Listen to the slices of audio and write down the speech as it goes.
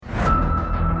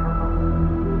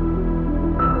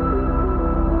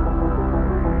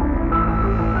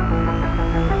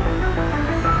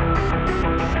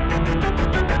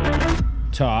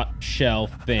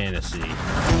Shelf Fantasy.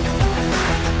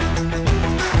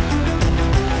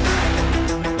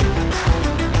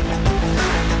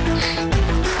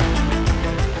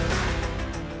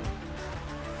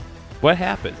 What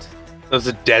happened? That was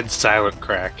a dead silent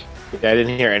crack. Yeah, I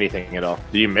didn't hear anything at all.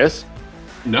 Did you miss?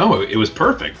 No, it was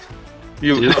perfect.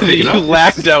 You pick it up?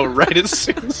 lagged out right as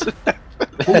soon as it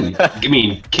happened. Holy, I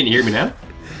mean, can you hear me now?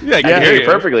 Yeah, I I can can hear hear you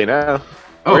you perfectly now.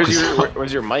 Oh,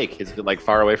 Where's your mic? Is it like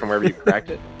far away from wherever you cracked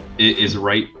it? it is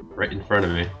right in front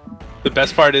of me. The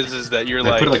best part is that you're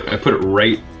I put it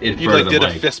right in you front like of the did a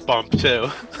mic. fist bump too.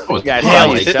 Oh, it's Yeah, I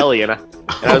perfect. saw you, Selly, and I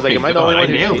was like, am I the only one I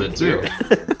who nailed it too.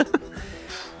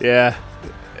 Yeah,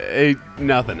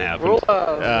 nothing happened. Roll,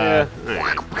 Top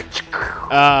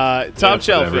Yeah, Shelf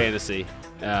whatever. Fantasy.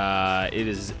 It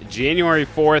is January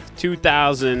 4th,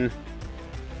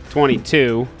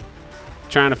 2022.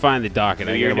 Trying to find the docket.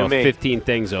 New I year, got new about me. 15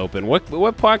 things open. What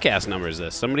podcast number is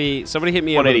this? Somebody hit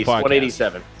me up with the 180, podcast.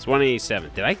 187. It's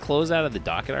 187. Did I close out of the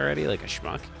docket already like a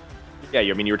schmuck? Yeah,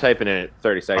 you were typing in it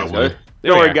 30 seconds ago. Probably. There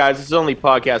Don't we worry, are. guys. This is only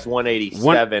podcast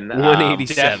 187.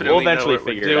 187. We'll eventually know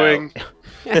what figure we're it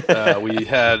doing. We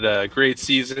had a great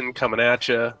season coming at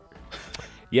you.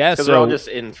 Yeah, Because we're all so just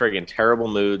in friggin' terrible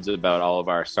moods about all of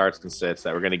our starts and sits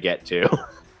that we're going to get to.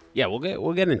 yeah, we'll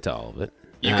get into all of it.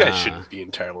 You guys shouldn't be in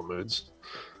terrible moods.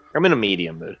 I'm in a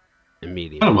medium mood.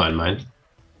 Immediately. I don't mind mine.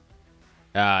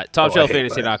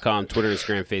 TopShelfFantasy.com, Twitter,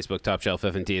 Instagram, Facebook, Top Shelf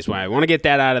FNT is why I want to get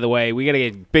that out of the way. We got to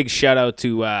get a big shout out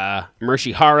to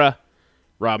Mershi Hara,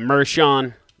 Rob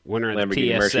Mershon, winner of the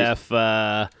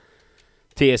Lamborghini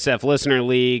TSF Listener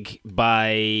League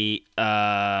by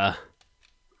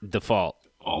default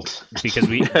because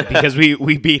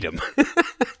we beat him.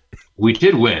 We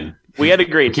did win. We had a We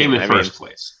great came team. in first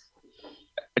place.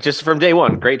 Just from day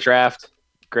one, great draft,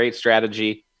 great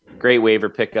strategy, great waiver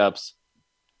pickups.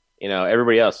 You know,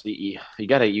 everybody else, you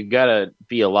gotta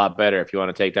be a lot better if you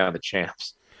want to take down the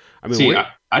champs. I mean, See,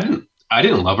 I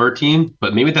didn't love our team,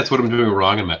 but maybe that's what I'm doing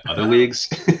wrong in my other leagues.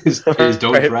 is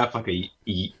don't Right. draft like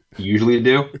you usually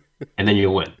do, and then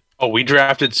you'll win. Oh, we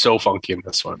drafted so funky in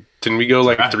this one. Didn't we go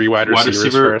like Right. 3 wide Wide receivers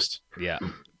receiver. first? yeah.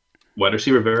 Wide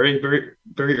receiver very, very,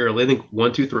 very early. I think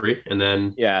 1, 2, 3, and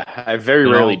then Yeah, I very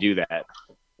No. rarely do that,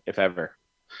 if ever.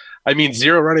 I mean,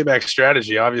 0 running back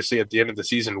strategy, obviously, at the end of the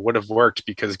season would have worked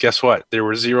because guess what? There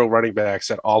were 0 running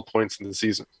backs at all points in the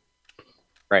season.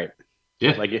 Right.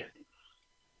 yeah, Like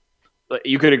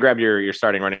you could have grabbed your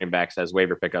starting running backs as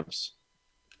waiver pickups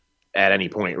at any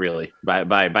point, really,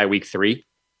 by week 3.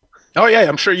 Oh, yeah.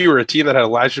 I'm sure you were a team that had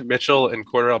Elijah Mitchell and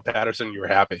Cordell Patterson. You were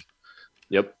happy.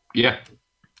 Yep. yeah.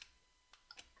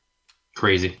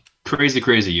 Crazy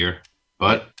year,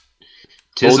 but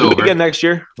We'll tis do it over. again next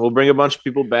year. We'll bring a bunch of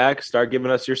people back. Start giving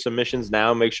us your submissions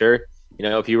now. Make sure,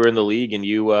 if you were in the league and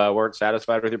you weren't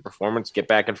satisfied with your performance, get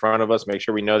back in front of us. Make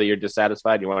sure we know that you're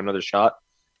dissatisfied. You want another shot.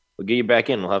 We'll get you back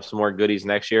in. We'll have some more goodies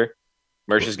next year.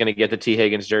 Merch is going to get the T.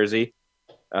 Higgins jersey,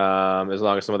 as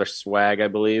long as some other swag, I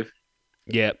believe.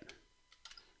 Yep.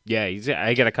 Yeah,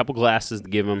 I got a couple glasses to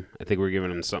give him. I think we're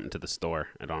giving him something to the store.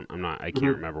 I can't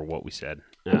remember what we said.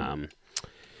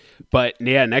 But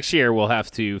yeah, next year we'll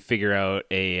have to figure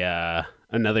out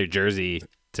another jersey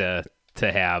to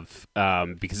have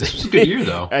because It's a good year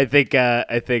though. I think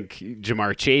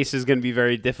Jamar Chase is going to be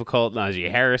very difficult.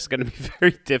 Najee Harris is going to be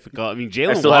very difficult. I mean, Jalen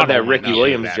I still have Waddle that might not Ricky be a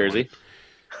Williams bad jersey.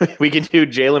 We can do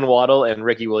Jalen Waddle and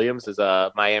Ricky Williams as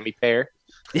a Miami pair.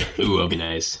 Ooh, that'll be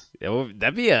nice.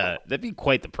 That'd be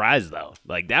quite the prize though.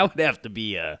 Like that would have to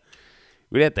be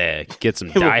we'd have to get some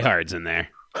diehards in there.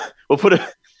 We'll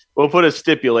put a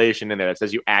stipulation in there that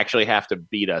says you actually have to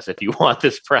beat us if you want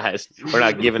this prize. We're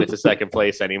not giving it to second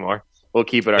place anymore. We'll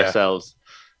keep it ourselves.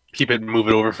 Keep it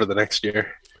moving over for the next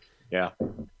year. Yeah.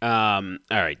 All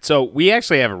right. So we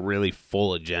actually have a really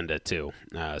full agenda too.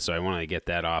 So I want to get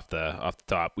that off the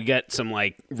top. We got some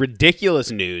like ridiculous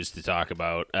news to talk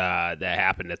about that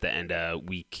happened at the end of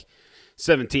week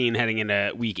 17, heading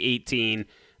into week 18.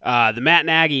 The Matt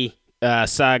Nagy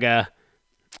saga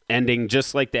ending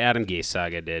just like the Adam Gase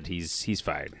saga did. He's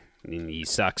fired. I mean, he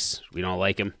sucks. We don't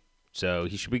like him, so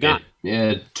he should be gone.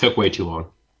 Yeah, it took way too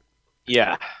long.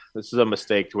 Yeah. This is a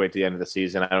mistake to wait to the end of the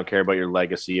season. I don't care about your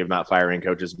legacy of not firing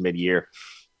coaches mid-year.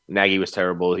 Nagy was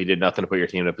terrible. He did nothing to put your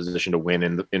team in a position to win.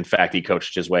 And in fact, he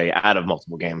coached his way out of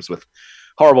multiple games with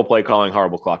horrible play calling,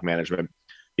 horrible clock management.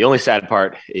 The only sad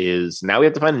part is now we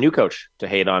have to find a new coach to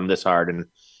hate on this hard. And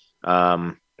I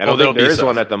don't think there is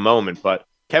one at the moment, but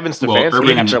Kevin Stefanski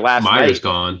Urban after last Meyer's night.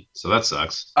 gone, so that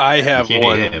sucks. I have You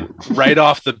can't hate one him. right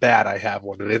off the bat. I have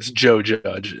one, and it's Joe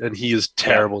Judge, and he is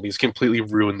terrible. He's completely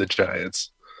ruined the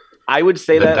Giants. I would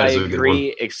say that I is a good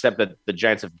agree, except that the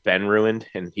Giants have been ruined,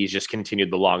 and he's just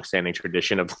continued the long-standing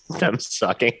tradition of them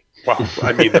sucking. Well,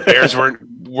 I mean, the Bears weren't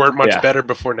much Yeah. better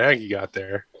before Nagy got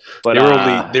there.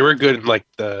 But They were good in like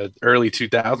the early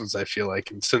 2000s, I feel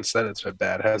like, and since then it's been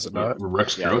bad, has it not?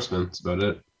 Rex Yeah. Grossman. That's about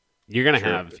it. You're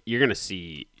gonna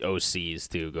see OCs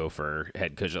too go for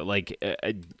head coach. Like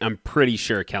I'm pretty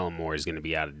sure Kellen Moore is gonna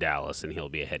be out of Dallas and he'll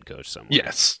be a head coach somewhere.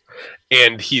 Yes,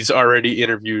 and he's already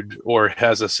interviewed or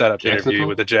has a setup interview Jacksonville?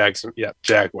 with the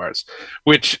Jaguars,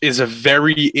 which is a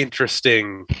very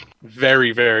interesting,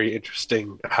 very very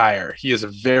interesting hire. He is a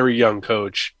very young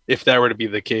coach. If that were to be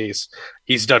the case,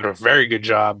 he's done a very good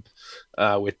job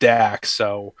with Dak.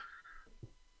 So,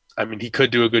 I mean, he could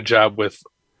do a good job with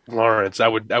Lawrence. I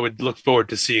would look forward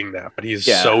to seeing that, but he's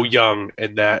so young,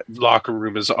 and that locker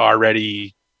room is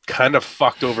already kind of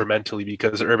fucked over mentally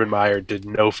because Urban Meyer did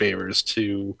no favors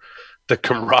to the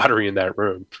camaraderie in that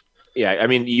room. Yeah, I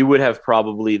mean, you would have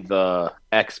probably the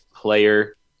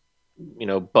ex-player,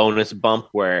 bonus bump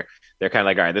where they're kind of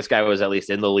like, all right, this guy was at least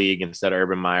in the league instead of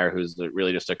Urban Meyer, who's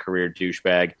really just a career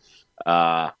douchebag.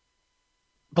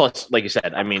 Plus, like you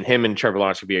said, I mean, him and Trevor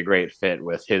Lawrence would be a great fit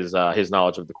with his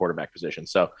knowledge of the quarterback position.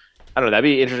 So, I don't know. That'd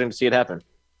be interesting to see it happen.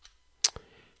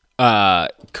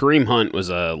 Kareem Hunt was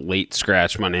a late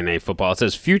scratch Monday Night Football. It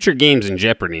says future games in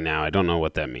jeopardy now. I don't know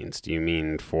what that means. Do you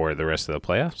mean for the rest of the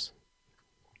playoffs?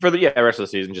 For the rest of the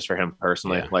season, just for him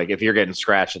personally. Yeah. Like, if you're getting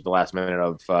scratched at the last minute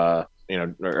of,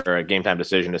 or a game time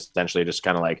decision, essentially just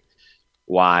kind of like,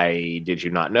 why did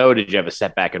you not know? Did you have a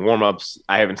setback in warmups?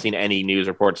 I haven't seen any news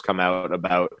reports come out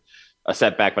about a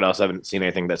setback, but I also haven't seen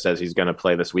anything that says he's going to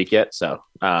play this week yet. So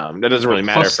that doesn't really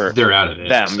matter Plus, for they're out of it.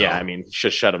 them. so- Yeah, I mean,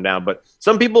 just shut them down. But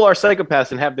some people are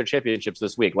psychopaths and have their championships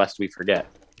this week, lest we forget.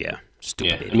 Yeah,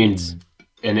 stupid Yeah, I mean,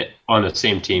 idiots. on the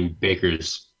same team,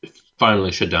 Baker's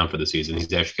finally shut down for the season.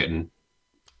 He's actually getting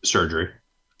surgery.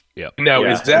 Now,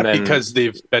 Yeah, is that and then- because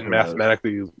they've been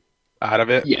mathematically out of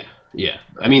it? Yeah.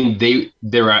 I mean,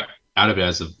 they're out of it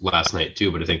as of last night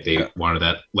too, but I think they wanted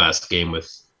that last game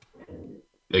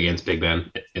against Big Ben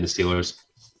and the Steelers.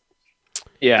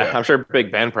 Yeah, Yeah. I'm sure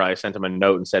Big Ben probably sent him a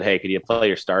note and said, "Hey, could you play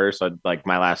your starter so like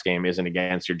my last game isn't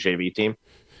against your JV team?"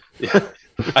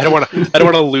 I don't want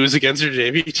to lose against your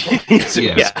JV team.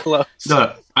 Yeah. It's close.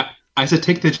 No, I said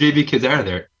take the JV kids out of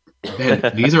there.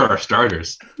 Man, these are our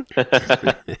starters.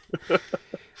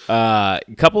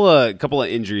 Couple of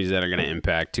injuries that are going to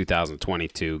impact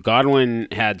 2022. Godwin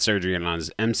had surgery on his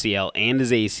MCL and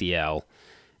his ACL,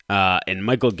 and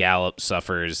Michael Gallup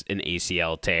suffers an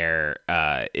ACL tear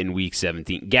in Week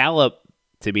 17. Gallup,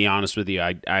 to be honest with you,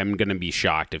 I'm going to be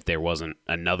shocked if there wasn't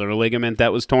another ligament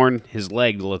that was torn. His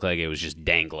leg looked like it was just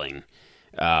dangling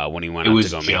when he went It up was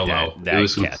to go jello. make that It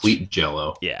was catch. complete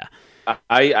jello. Yeah.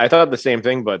 I thought the same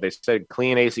thing, but they said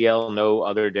clean ACL, no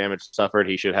other damage suffered.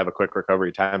 He should have a quick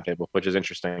recovery timetable, which is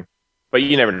interesting. But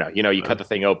you never know. You cut the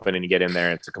thing open and you get in there,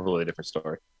 and it's a completely different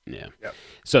story. Yeah. Yep.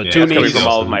 So Yeah, two that's Coming names. from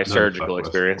all of my No, fuck surgical with.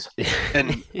 experience.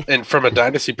 And from a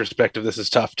dynasty perspective, this is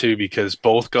tough too because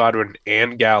both Godwin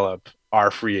and Gallup are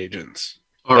free agents.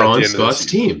 Are At the on end of the Scott's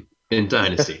season. team in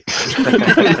Dynasty.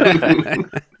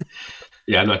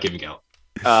 Yeah, I'm not giving out.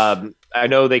 I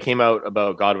know they came out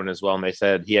about Godwin as well, and they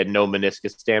said he had no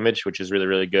meniscus damage, which is really,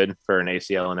 really good for an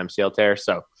ACL and MCL tear.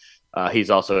 So he's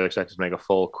also expected to make a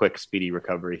full, quick, speedy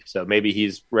recovery. So maybe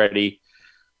he's ready.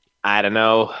 I don't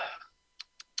know.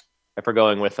 If we're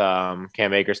going with Cam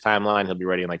Akers' timeline, he'll be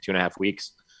ready in like 2.5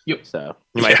 weeks. Yep. So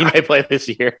he might play this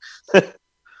year.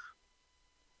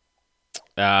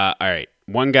 All right.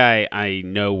 One guy I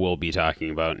know we'll be talking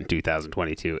about in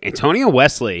 2022, Antonio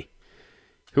Wesley.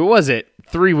 Who was it?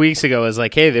 3 weeks ago was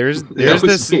like, hey, there's That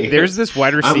was me. this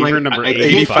wide receiver I'm like, number I can't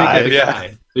 85. find the yeah.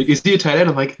 guy. Like, is he a tight end?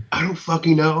 I'm like, I don't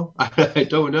fucking know. I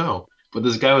don't know. But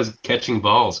this guy was catching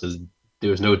balls because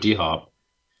there was no D hop.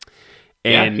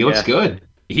 And he looks good.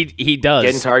 he does.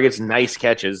 Getting targets, nice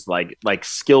catches, like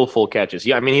skillful catches.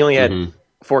 Yeah, I mean, he only had Mhm.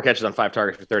 4 catches on 5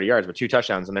 targets for 30 yards, but 2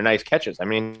 touchdowns, and they're nice catches. I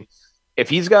mean, if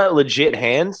he's got legit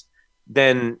hands,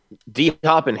 then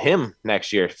D-Hop and him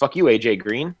next year. Fuck you, AJ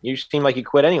Green. You seem like you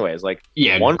quit anyways. Like,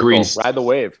 Yeah, wonderful. Ride the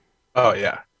wave. Oh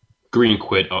yeah. Green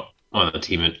quit on the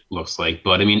team, it looks like.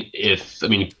 But I mean,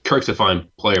 Kirk's a fine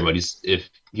player, but if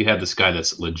you have this guy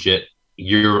that's legit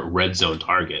your red zone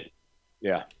target,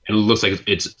 Yeah. and it looks like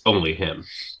it's only him.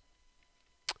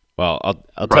 Well, I'll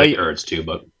tell Probably you. Ertz too,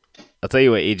 but I'll tell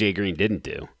you what AJ Green didn't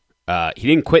do. He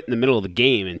didn't quit in the middle of the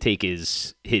game and take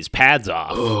his pads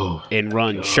off and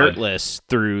run God. shirtless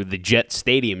through the Jets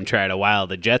stadium and try to wow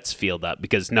the Jets field up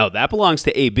because no, that belongs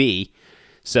to AB.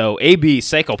 So AB,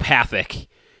 psychopathic,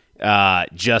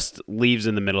 just leaves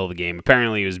in the middle of the game.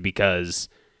 Apparently it was because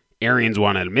Arians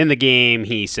wanted him in the game.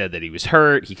 He said that he was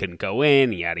hurt. He couldn't go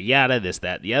in, yada, yada, this,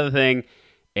 that, the other thing.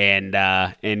 And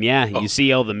yeah, you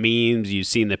see all the memes. You've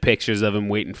seen the pictures of him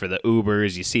waiting for the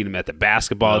Ubers. You've seen him at the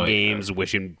basketball games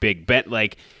wishing Big Ben.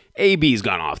 Like, AB's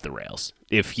gone off the rails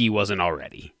if he wasn't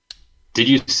already. Did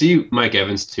you see Mike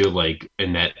Evans too? Like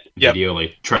in that video,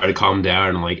 like try to calm down,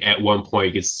 and like at one point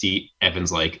you could see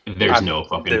Evans like, "There's no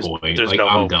fucking point. Like no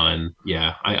I'm hope. Done.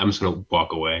 Yeah, I'm just gonna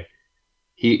walk away."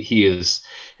 He is,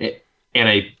 and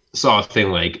I saw a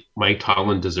thing like Mike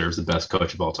Tomlin deserves the best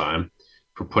coach of all time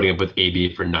for putting up with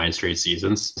AB for 9 straight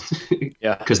seasons.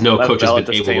 Yeah, because no coach has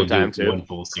been able to do one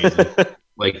full season.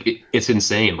 Like it's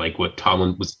insane, like what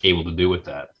Tomlin was able to do with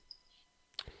that.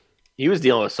 He was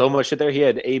dealing with so much shit there. He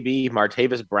had AB,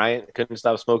 Martavis Bryant couldn't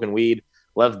stop smoking weed.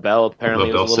 Lev Bell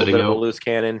apparently was a little bit of a loose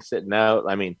cannon sitting out.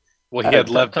 I mean, well, he had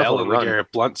Lev Bell and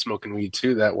Garrett Blunt smoking weed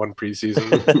too that one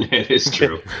preseason. It is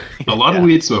true. A lot of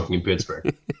weed smoking in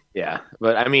Pittsburgh. Yeah,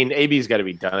 but I mean, AB's got to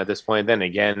be done at this point. Then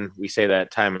again, we say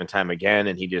that time and time again,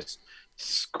 and he just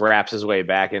scraps his way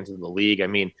back into the league. I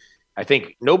mean, I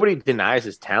think nobody denies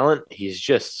his talent. He's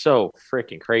just so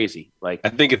freaking crazy. Like, I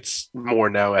think it's more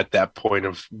now at that point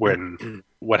of when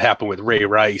what happened with Ray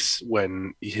Rice,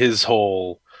 when his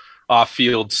whole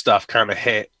off-field stuff kind of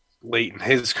hit late in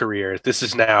his career. This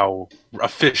is now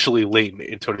officially late in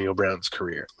Antonio Brown's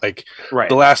career. Like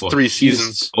the last 3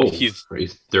 seasons, he's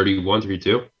 31,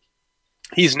 32.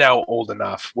 He's now old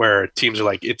enough where teams are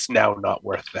like, it's now not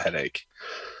worth the headache.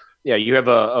 Yeah, you have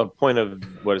a point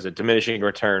of diminishing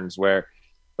returns where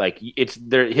like it's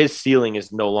there. His ceiling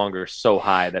is no longer so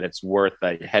high that it's worth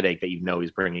the headache that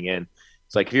he's bringing in.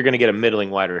 It's like if you're going to get a middling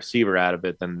wide receiver out of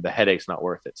it, then the headache's not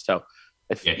worth it. So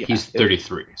he's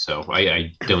 33, so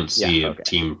I don't see a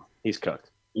team he's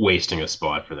cooked wasting a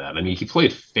spot for that. I mean, he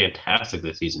played fantastic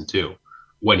this season too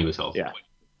when he was healthy. Yeah.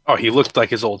 Oh, he looked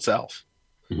like his old self.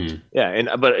 Mm-hmm. Yeah,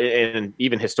 and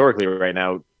even historically right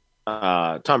now,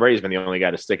 Tom Brady's been the only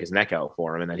guy to stick his neck out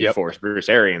for him, and then he forced Bruce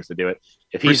Arians to do it.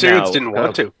 If Bruce Arians didn't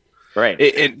want to. Right.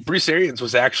 And Bruce Arians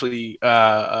was actually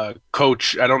a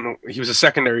coach. I don't know. He was a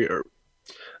secondary or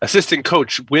assistant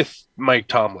coach with Mike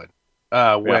Tomlin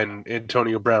when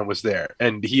Antonio Brown was there.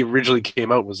 And he originally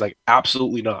came out and was like,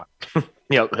 absolutely not.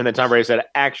 And then Tom Brady said,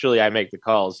 actually, I make the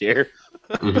calls here.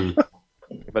 Mm-hmm.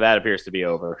 But that appears to be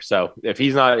over. So if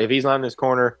he's not in his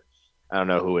corner, I don't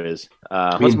know who is.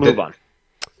 Let's move on.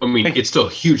 I mean, it's still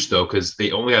huge, though, because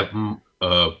they only have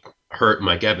hurt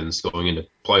Mike Evans going into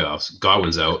playoffs.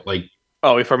 Godwin's out. Like,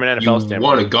 from an NFL standpoint, you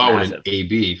wanted Godwin and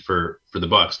AB for the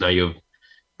Bucks. Now you have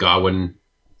Godwin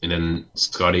and then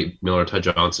Scotty Miller, Ted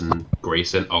Johnson,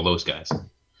 Grayson, all those guys.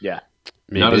 Yeah.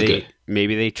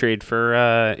 Maybe they trade for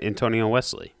Antonio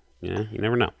Wesley. Yeah, you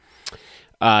never know.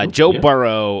 Joe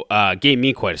Burrow gave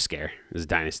me quite a scare as a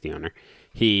dynasty owner.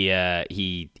 He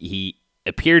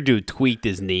appeared to have tweaked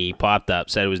his knee, popped up,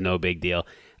 said it was no big deal.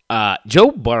 Joe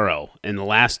Burrow in the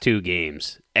last 2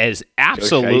 games has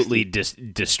absolutely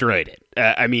destroyed it.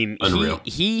 I mean,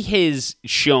 he has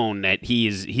shown that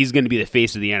he's going to be the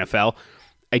face of the NFL.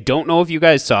 I don't know if you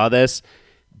guys saw this,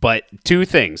 but 2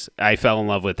 things I fell in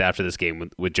love with after this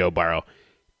game with Joe Burrow.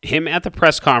 Him at the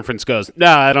press conference goes,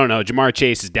 no, I don't know. Jamar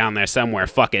Chase is down there somewhere.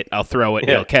 Fuck it. I'll throw it.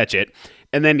 He'll catch it.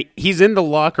 And then he's in the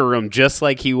locker room just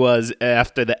like he was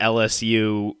after the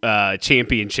LSU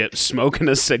championship, smoking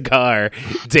a cigar,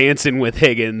 dancing with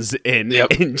Higgins and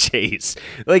Chase.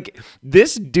 Like,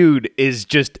 this dude is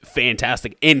just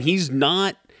fantastic. And he's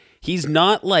not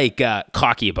like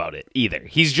cocky about it either.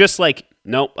 He's just like,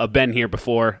 nope, I've been here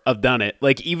before. I've done it.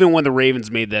 Like, even when the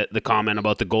Ravens made the comment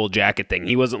about the gold jacket thing,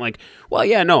 he wasn't like, well,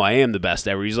 yeah, no, I am the best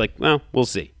ever. He's like, well, we'll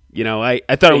see. I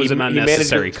thought it was an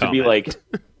unnecessary comment.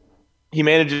 He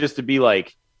manages to be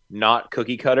like not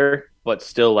cookie cutter, but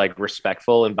still like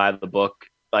respectful and by the book.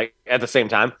 Like at the same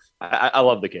time, I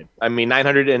love the kid. I mean,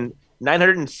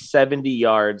 970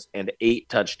 yards and 8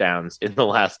 touchdowns in the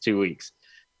last 2 weeks.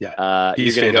 Yeah,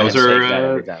 he's going to go that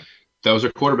every time. That was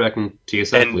our quarterback in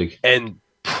TSF league. And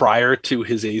prior to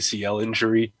his ACL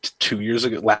injury 2 years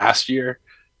ago, last year,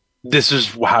 this is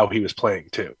how he was playing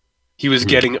too. He was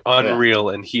getting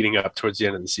unreal and heating up towards the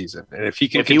end of the season. And if he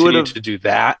can continue to do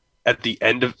that at the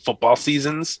end of football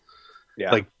seasons,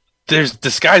 like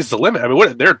the sky's the limit. I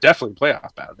mean, they're definitely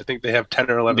playoff bound. I think they have 10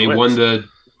 or 11 They wins. won the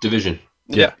division.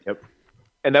 Yeah. Yep.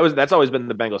 And that's always been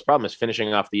the Bengals' problem, is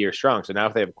finishing off the year strong. So now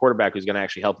if they have a quarterback who's going to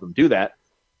actually help them do that,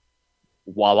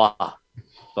 voila.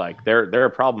 Like they're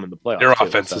a problem in the playoffs. Their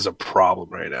offense is a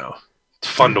problem right now. It's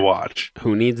fun to watch.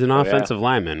 Who needs an offensive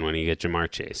lineman when you get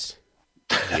Jamar Chase?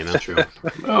 True.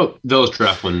 Oh, those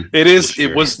draft one. It is.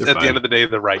 It was at the end of the day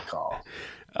the right call.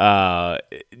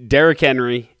 Derrick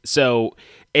Henry. So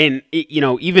And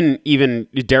even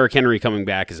Derrick Henry coming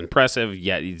back is impressive.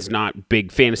 Yet it's not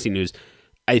big fantasy news.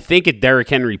 I think if Derrick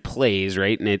Henry plays,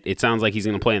 right, and it sounds like he's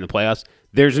going to play in the playoffs,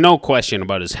 there's no question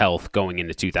about his health going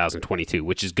into 2022,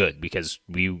 which is good because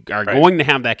we are going to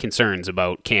have that concerns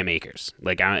about Cam Akers.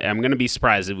 Like I'm going to be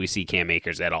surprised if we see Cam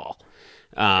Akers at all.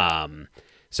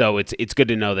 So it's good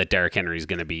to know that Derrick Henry is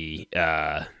going to be.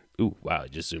 Ooh, wow!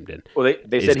 It just zoomed in. Well,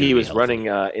 they said he was running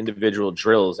individual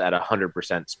drills at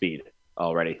 100% speed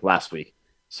already last week.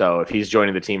 So if he's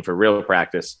joining the team for real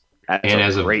practice,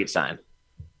 that's a great sign.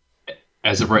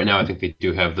 As of right now, I think they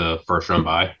do have the first round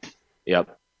bye.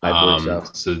 Yep, I believe so.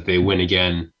 So they win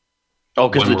again. Oh,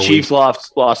 because the Chiefs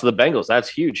lost to the Bengals. That's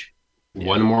huge.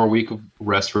 One more week of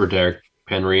rest for Derrick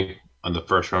Henry on the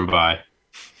first round bye,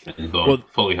 and boom,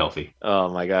 fully healthy. Oh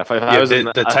my god! If I was a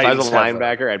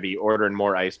linebacker, I'd be ordering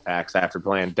more ice packs after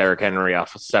playing Derrick Henry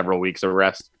off of several weeks of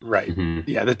rest. Right. Mm-hmm.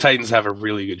 Yeah, the Titans have a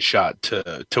really good shot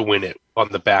to win it on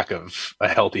the back of a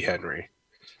healthy Henry.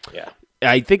 Yeah.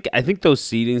 I think those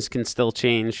seedings can still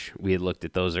change. We had looked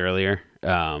at those earlier.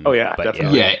 Definitely.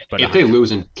 Yeah, but if they lose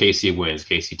and KC wins,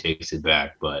 KC takes it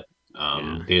back. But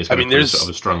they just there's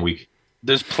a strong week.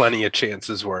 There's plenty of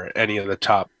chances where any of the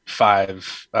top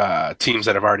 5 teams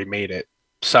that have already made it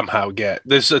somehow get.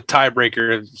 There's a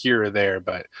tiebreaker here or there,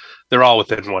 but they're all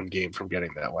within one game from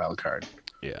getting that wild card.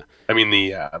 Yeah, I mean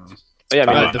the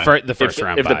first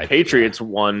round. If the Patriots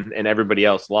won and everybody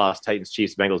else lost, Titans,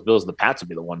 Chiefs, Bengals, Bills, the Pats would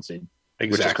be the 1 seed.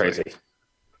 Exactly. Which is crazy.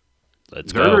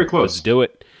 Let's go. Very close. Let's do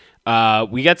it.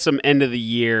 We got some end of the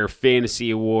year fantasy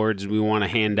awards we want to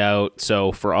hand out.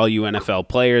 So for all you NFL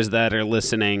players that are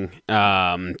listening,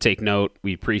 take note.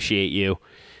 We appreciate you.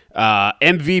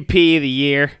 MVP of the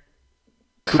year.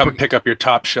 Come pick up your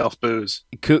top shelf booze.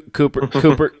 Cooper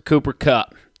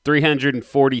Kupp.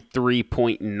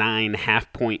 343.9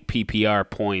 half-point PPR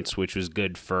points, which was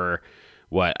good for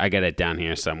what? I got it down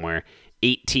here somewhere.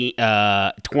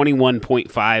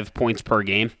 21.5 points per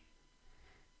game.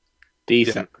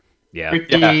 Decent. Yeah.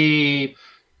 Pretty good.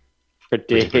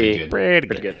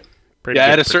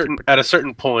 At a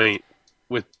certain point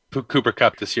with Cooper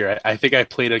Kupp this year, I think I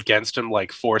played against him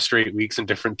like 4 straight weeks in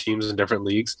different teams in different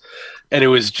leagues, and it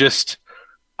was just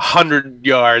 100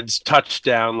 yards,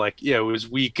 touchdown. It was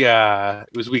week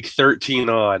 13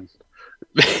 on.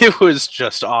 It was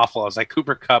just awful. I was like,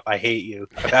 Cooper Kupp, I hate you.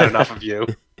 I've had enough of you.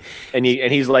 And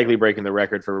he's likely breaking the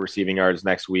record for receiving yards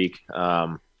next week.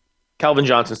 Calvin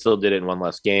Johnson still did it in one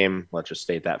less game. Let's just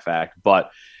state that fact. But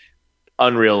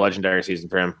unreal, legendary season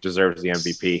for him. Deserves the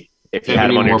MVP. If you had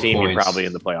him on your team, you're probably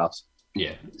in the playoffs.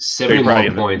 Yeah, 70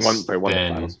 more points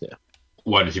than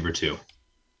wide receiver 2.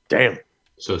 Damn.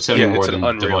 So 70 more than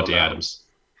Devontae Adams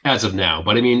as of now.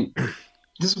 But I mean,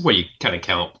 this is what you kind of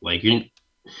count. I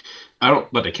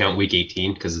don't let it count week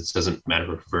 18 because it doesn't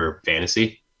matter for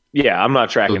fantasy. Yeah, I'm not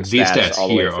tracking these stats all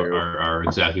here are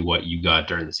exactly what you got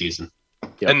during the season.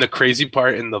 Yep. And the crazy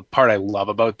part, and the part I love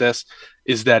about this,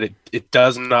 is that it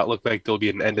does not look like there'll be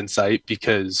an end in sight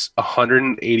because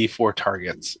 184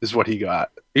 targets is what he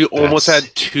got. He almost had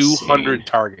 200 insane.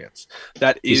 Targets.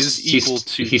 That is equal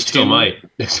to. He still might.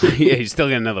 Yeah, he's still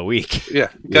got another week. Yeah,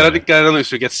 got another week.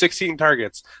 So he gets 16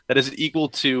 targets. That is equal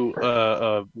to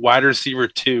a wide receiver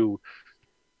 2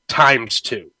 times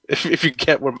 2. If you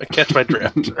catch my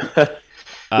drift.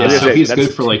 So he's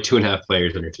good for 2.5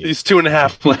 players on your team. He's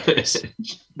 2.5 players.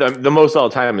 The most all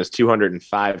time is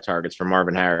 205 targets for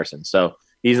Marvin Harrison. So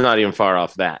he's not even far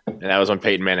off that. And that was when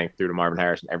Peyton Manning threw to Marvin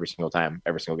Harrison every single time,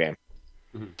 every single game.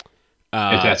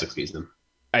 Fantastic season.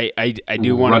 I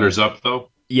do want runners up though.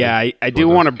 Yeah, I do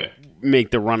want to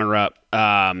make the runner up.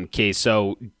 Okay,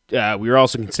 so we were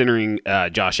also considering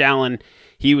Josh Allen.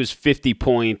 He was 50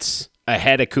 points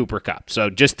ahead of Cooper Kupp. So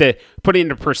just to put it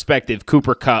into perspective,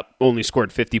 Cooper Kupp only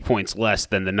scored 50 points less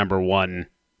than the number 1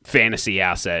 fantasy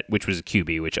asset, which was a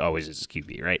QB, which always is a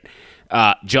QB, right?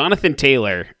 Jonathan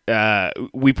Taylor,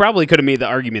 we probably could have made the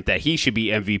argument that he should be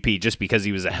MVP just because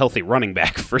he was a healthy running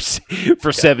back for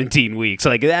 17 weeks.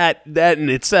 Like that in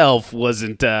itself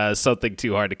wasn't something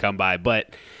too hard to come by.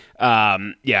 But I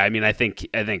mean, I think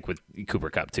with Cooper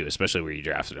Kupp too, especially where you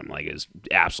drafted him, is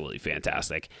absolutely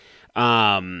fantastic.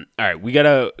 All right, we got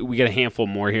a handful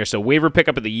more here. So waiver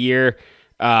pickup of the year,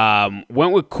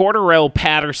 went with Cordarrelle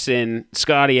Patterson.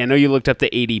 Scotty, I know you looked up the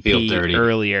ADP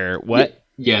earlier. What?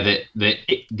 Yeah, the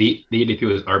ADP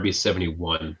was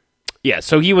RB71. Yeah,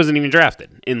 so he wasn't even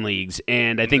drafted in leagues,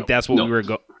 and I think that's what we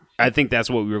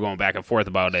were going back and forth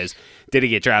about is, did he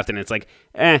get drafted? And it's like,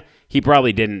 he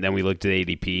probably didn't. Then we looked at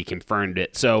ADP, confirmed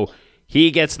it. So he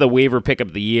gets the waiver pickup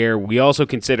of the year. We also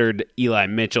considered Eli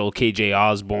Mitchell, KJ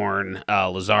Osborne,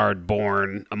 Lazard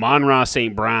Bourne, Amon-Ra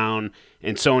St. Brown,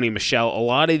 and Sony Michel. A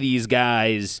lot of these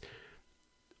guys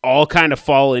all kind of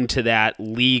fall into that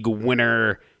league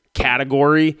winner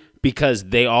category because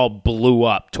they all blew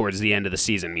up towards the end of the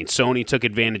season. I mean, Sony took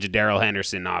advantage of Darrell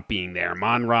Henderson not being there.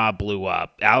 Amon-Ra blew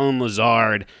up. Alan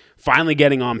Lazard finally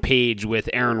getting on page with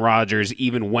Aaron Rodgers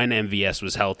even when MVS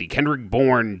was healthy. Kendrick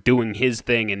Bourne doing his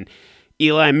thing, and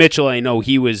Eli Mitchell, I know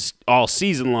he was all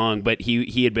season long, but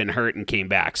he had been hurt and came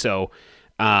back. So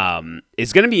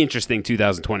it's going to be interesting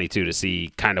 2022 to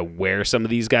see kind of where some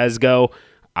of these guys go.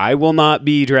 I will not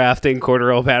be drafting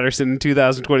Cordarrelle Patterson in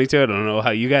 2022. I don't know how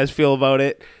you guys feel about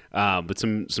it, but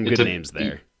some good names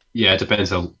there. Yeah, it depends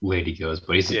how late he goes,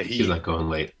 but he's not going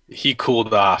late. He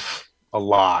cooled off a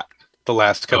lot the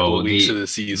last couple of weeks of the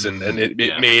season, and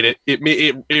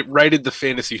it righted the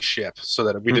fantasy ship so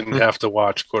that we didn't have to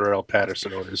watch Cordarrelle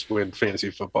Patterson owners win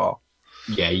fantasy football.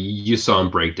 Yeah, you saw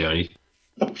him break down.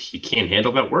 He can't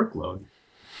handle that workload.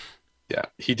 Yeah,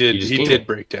 he did. He did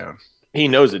break down. He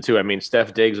knows it too. I mean,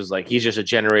 Steph Diggs was like, he's just a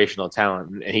generational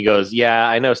talent, and he goes, "Yeah,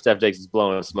 I know Steph Diggs is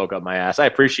blowing smoke up my ass. I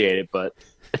appreciate it, but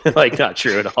like, not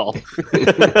true at all."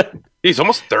 He's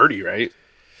almost 30, right?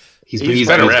 He's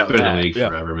been around in the league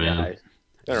forever, man.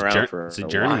 Been around for a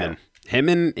journeyman. Him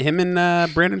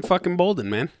and Brandon fucking Bolden,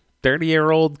 man.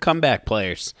 30-year-old comeback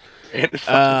players.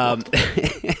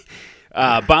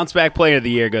 Bounce back player of the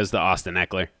year goes to Austin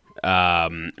Eckler. I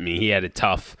mean, he had a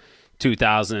tough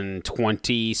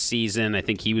 2020 season. I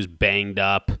think he was banged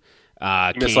up.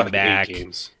 Came back. 8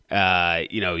 games.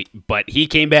 But he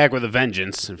came back with a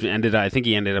vengeance. I think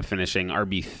he ended up finishing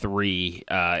RB3,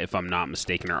 if I'm not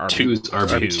mistaken, or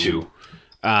RB2.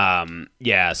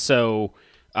 So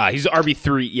he's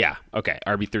RB3. Yeah, okay,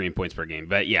 RB3 in points per game.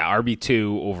 But yeah,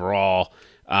 RB2 overall.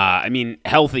 I mean,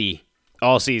 healthy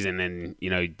all season, and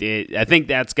I think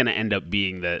that's going to end up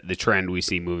being the trend we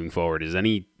see moving forward. Is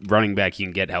any running back you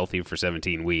can get healthy for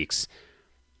 17 weeks.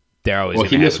 They're always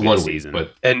he missed one season. week,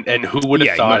 but and who would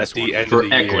have thought at the end of the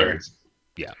year?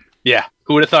 Yeah.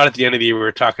 Who would have thought at the end of the year we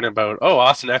were talking about? Oh,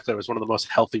 Austin Eckler was one of the most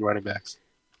healthy running backs.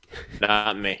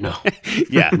 Not me. No.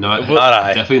 Yeah, not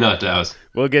I. Definitely not Dow's.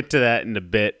 We'll get to that in a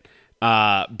bit.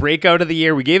 Breakout of the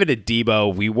year, we gave it to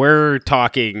Debo. We were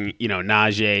talking,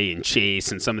 Najee and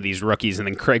Chase and some of these rookies, and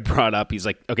then Craig brought up, he's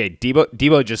like, okay,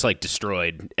 Debo just like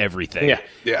destroyed everything.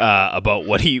 About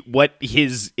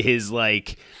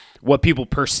what people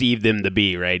perceived him to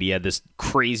be, right? He had this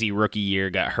crazy rookie year,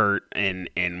 got hurt and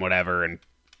whatever, and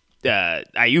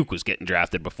Ayuk was getting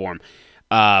drafted before him.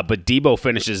 But Debo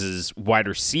finishes as wide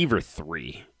receiver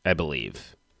 3, I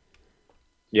believe.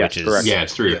 Yeah, correct. Yeah,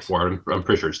 it's 3 or 4. I'm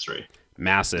pretty sure it's 3.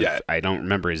 Massive. Yeah. I don't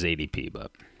remember his ADP,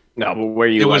 but no, but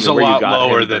it was a lot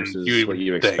lower than what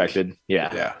you expected.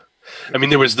 Yeah. I mean,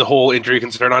 there was the whole injury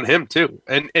concern on him too,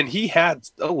 and he had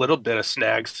a little bit of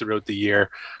snags throughout the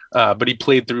year, but he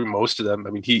played through most of them. I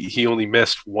mean, he only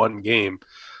missed one game.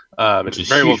 It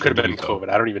very well could have been COVID.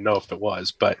 I don't even know if it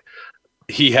was, but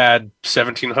he had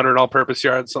 1,700 all-purpose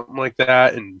yards, something like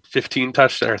that, and 13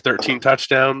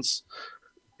 touchdowns.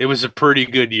 It was a pretty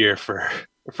good year for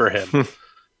him.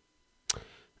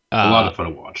 A lot of fun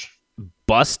to watch.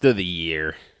 Bust of the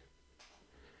year.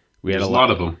 There's a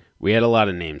lot of them. We had a lot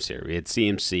of names here. We had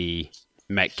CMC,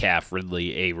 Metcalf,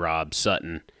 Ridley, A-Rob,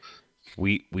 Sutton.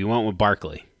 We went with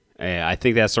Barkley. I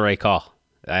think that's the right call.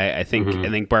 I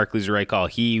think Barkley's the right call.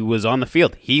 He was on the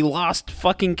field. He lost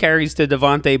fucking carries to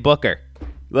Devontae Booker.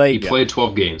 He played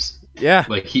 12 games. Yeah.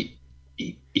 Like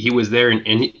he was there and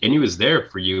he was there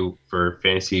for you for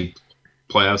fantasy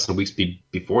playoffs and weeks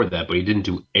before that, but he didn't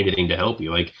do anything to help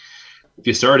you. Like if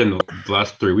you started in the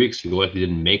last 3 weeks, you likely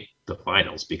didn't make the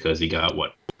finals because he got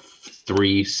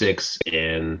 3, 6,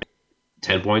 and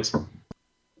 10 points.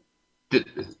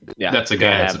 That's a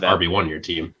guy that's an RB1 in your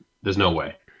team. There's no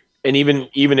way. And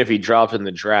even if he dropped in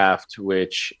the draft,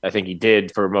 which I think he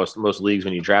did for most leagues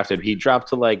when you drafted, he dropped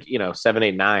to 7,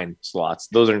 8, 9 slots.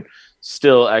 Those are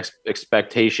still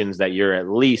expectations that you're at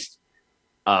least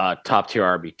top tier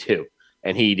RB2,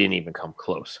 and he didn't even come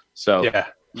close. So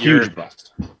huge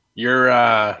bust. You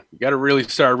got to really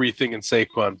start rethinking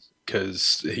Saquon,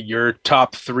 because your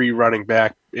top 3 running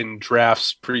back in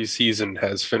drafts preseason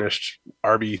has finished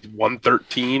RB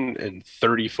 113 and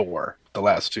 34 the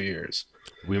last 2 years.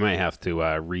 We might have to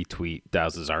retweet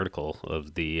Dow's article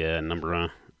of the number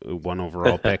 1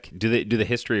 overall pick. Do the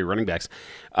history of running backs.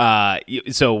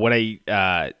 So what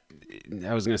I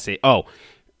was going to say,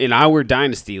 in our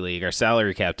dynasty league, our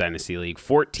salary cap dynasty league,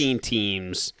 14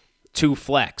 teams, 2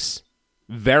 flex,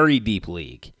 very deep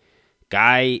league.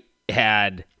 Guy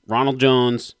had Ronald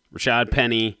Jones, Rashad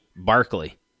Penny,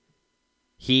 Barkley.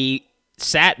 He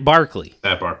sat Barkley.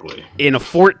 At Barkley. In a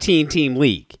 14-team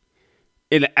league.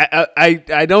 And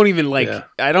I don't even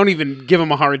I don't even give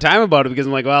him a hard time about it because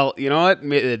I'm like, well, you know what?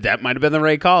 That might have been the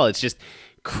right call. It's just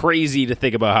crazy to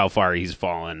think about how far he's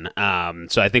fallen.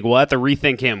 So I think we'll have to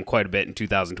rethink him quite a bit in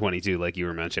 2022, like you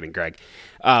were mentioning, Greg.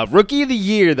 Rookie of the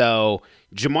year, though,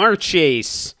 Ja'Marr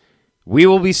Chase. We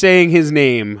will be saying his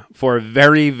name for a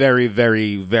very, very,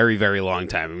 very, very, very long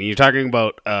time. I mean, you're talking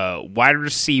about wide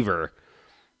receiver.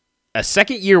 A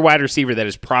second-year wide receiver that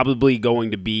is probably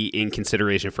going to be in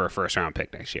consideration for a first-round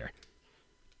pick next year.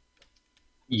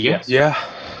 Yes. Yeah.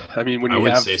 I mean, I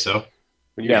would say so.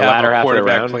 When you have a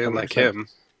quarterback playing like him.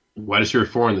 Wide receiver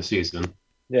 4 in the season.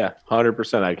 Yeah,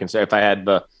 100%. I can say if I had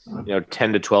the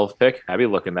 10 to 12 pick, I'd be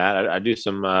looking at that. I'd do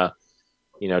some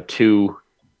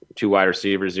two wide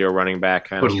receivers, 0 running back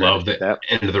kind of. Would love that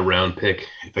end of the round pick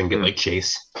if I can get like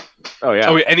Chase. Oh yeah.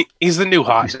 Oh, and he's the new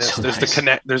hotness. So there's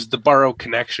nice. There's the Burrow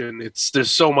connection.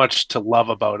 There's so much to love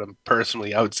about him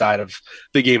personally outside of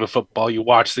the game of football. You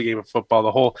watch the game of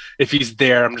football, if he's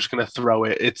there, I'm just gonna throw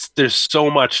it. There's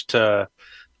so much to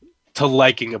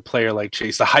liking a player like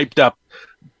Chase, the hyped up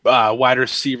wide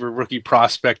receiver rookie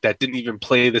prospect that didn't even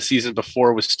play the season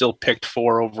before, was still picked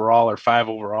 4 overall or 5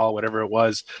 overall, whatever it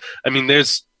was. I mean,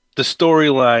 there's the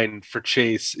storyline for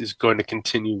Chase is going to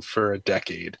continue for a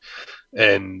decade.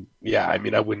 And yeah, I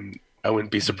mean, I wouldn't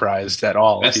be surprised at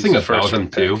all. That's the thing about him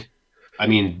too. I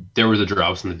mean, there was the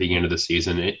drops in the beginning of the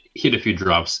season. He had a few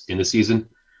drops in the season,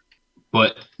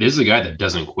 but this is a guy that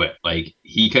doesn't quit. Like,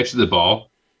 he catches the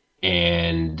ball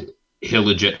and he'll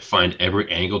legit find every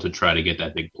angle to try to get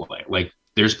that big play. Like,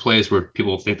 there's plays where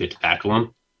people think they tackle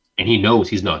him and he knows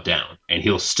he's not down and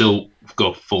he'll still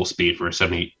go full speed for a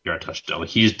 70-yard touchdown. Like,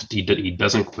 he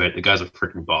doesn't quit. The guy's a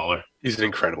freaking baller. He's an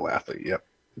incredible athlete. Yep.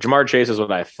 Ja'Marr Chase is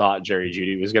what I thought Jerry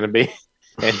Jeudy was going to be.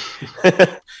 And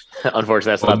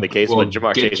unfortunately, that's not the case. But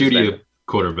Ja'Marr Chase Jeudy a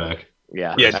quarterback.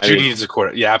 Yeah. Yeah, Jeudy needs a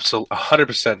quarterback. Yeah, absolutely.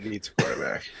 100% needs a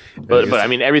quarterback. but I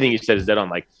mean, everything you said is dead on.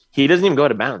 Like, he doesn't even go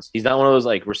out of bounds. He's not one of those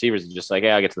like receivers that's just like,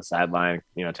 I'll get to the sideline,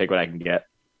 take what I can get.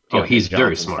 He's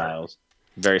very smart. Styles.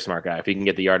 Very smart guy. If he can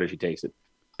get the yardage, he takes it.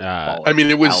 I mean,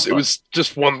 it was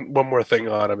just one more thing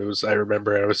on him. I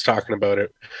remember I was talking about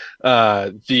it.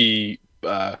 The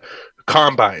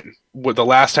combine. The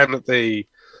last time that they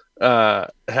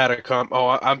had a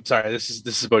I'm sorry. This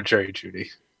is about Jerry Jeudy.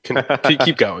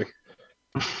 Keep going.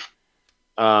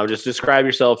 Just describe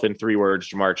yourself in 3 words.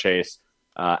 Ja'Marr Chase: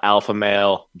 alpha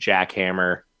male,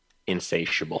 jackhammer,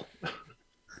 insatiable.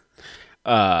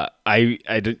 I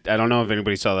don't know if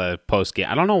anybody saw the post game.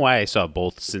 I don't know why I saw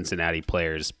both Cincinnati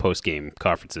players post game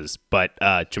conferences, but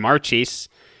Ja'Marr Chase,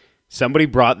 somebody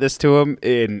brought this to him,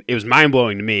 and it was mind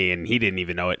blowing to me, and he didn't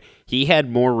even know it. He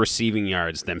had more receiving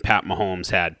yards than Pat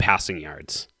Mahomes had passing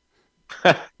yards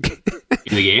in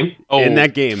the game. In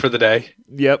that game for the day.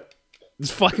 Yep,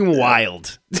 it's fucking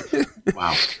wild.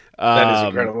 Wow, that is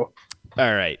incredible.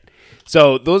 All right.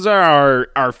 So those are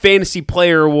our fantasy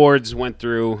player awards. Went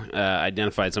through,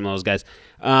 identified some of those guys.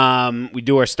 We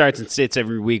do our starts and sits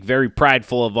every week. Very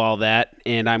prideful of all that.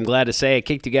 And I'm glad to say I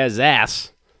kicked you guys'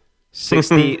 ass.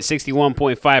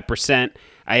 61.5%.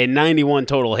 I had 91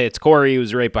 total hits. Corey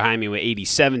was right behind me with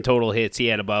 87 total hits. He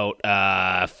had about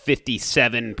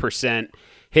 57%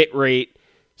 hit rate.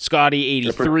 Scotty,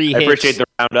 83 hits. I appreciate the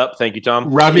round up. Thank you,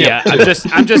 Tom. Round me up.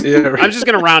 I'm just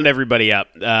gonna round everybody up.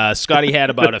 Scotty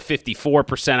had about a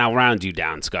 54%. I'll round you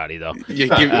down, Scotty, though.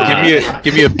 Yeah,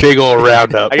 give me a big old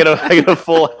round up. I get a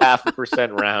full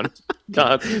 0.5% round.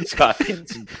 Scotty,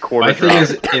 quarter. My thing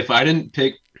is, if I didn't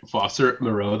pick Foster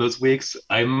Moreau those weeks,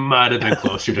 I might have been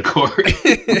closer to Corey.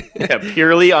 Yeah,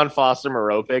 purely on Foster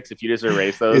Moreau picks. If you just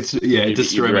erase those, it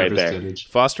destroyed my percentage.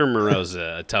 Foster Moreau's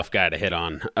a tough guy to hit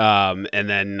on. And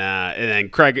then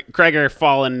Craig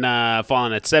falling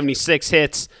at 76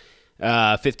 hits,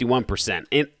 51%.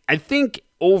 And I think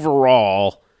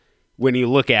overall, when you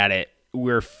look at it,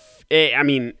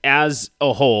 as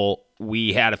a whole,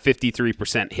 we had a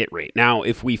 53% hit rate. Now,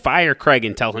 if we fire Craig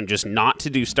and tell him just not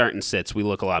to do start and sits, we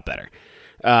look a lot better.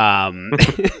 But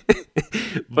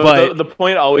the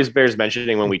point always bears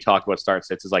mentioning when we talk about start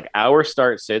sits is like our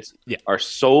start sits are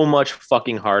so much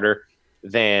fucking harder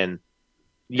than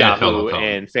Yahoo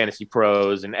and Fantasy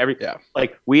Pros and every. Yeah.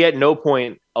 Like, we at no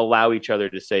point allow each other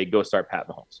to say go start Pat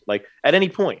Mahomes. Like, at any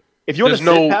point. If you want to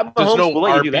sit Pat Mahomes, we'll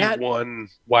let you do that. RB1,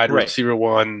 wide receiver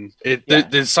 1.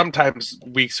 There's sometimes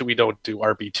weeks that we don't do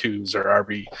RB2s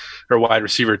or wide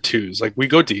receiver 2s. Like, we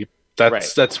go deep.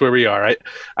 That's where we are.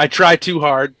 I try too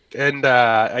hard and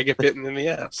I get bitten in the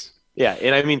ass. Yeah,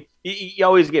 and I mean, You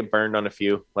always get burned on a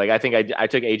few. Like I think I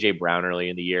took AJ Brown early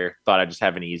in the year. Thought I'd just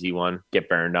have an easy one. Get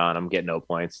burned on. I'm getting no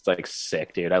points. It's like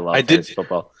sick, dude. I love fantasy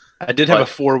football. I did have a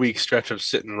 4-week stretch of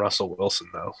sitting Russell Wilson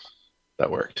though. That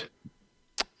worked.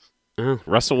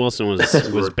 Russell Wilson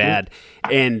was bad,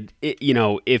 and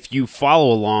if you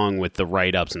follow along with the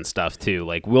write-ups and stuff too,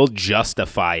 like we'll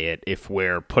justify it if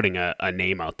we're putting a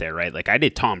name out there, right? Like I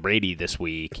did Tom Brady this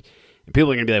week, and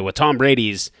people are gonna be like, "Well, Tom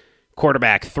Brady's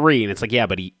quarterback 3," and it's like, yeah,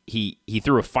 but he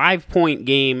threw a 5-point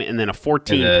game and then a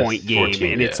 14-point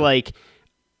game, and it's like,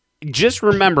 just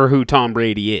remember who Tom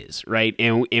Brady is, right?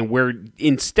 And we're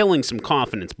instilling some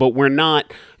confidence, but we're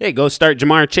not, hey, go start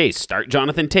Jamar Chase, start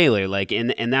Jonathan Taylor, like,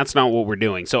 and that's not what we're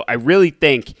doing. So I really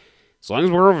think as long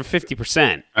as we're over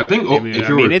 50%, I think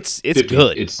it's 50,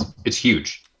 good. It's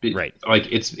huge, right?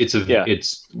 Like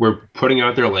we're putting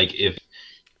out there, like if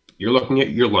you're looking at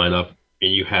your lineup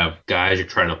and you have guys you're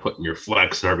trying to put in your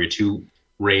flex and RB2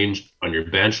 range on your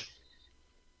bench,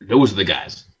 those are the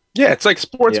guys. Yeah, it's like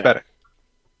sports betting.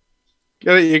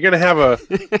 You're gonna have a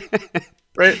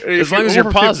right as long as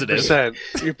you're positive.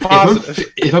 You're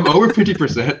positive. If I'm over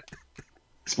 50%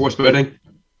 sports betting,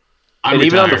 and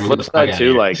even on the flip side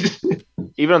too, like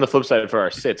even on the flip side for our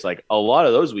sits, like a lot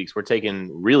of those weeks we're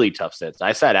taking really tough sits.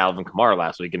 I sat Alvin Kamara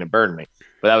last week and it burned me,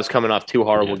 but that was coming off 2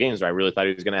 horrible games where I really thought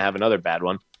he was going to have another bad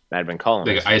one. I'd been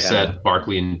calling. I said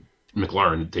Barkley and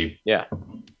McLaurin. It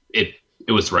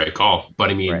was the right call, but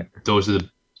I mean those are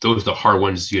the hard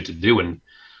ones you have to do. And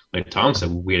like Tom said,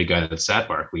 we had a guy that sat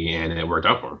Barkley and it worked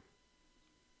out for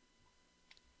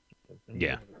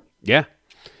him.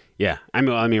 Yeah. I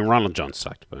mean, Ronald Jones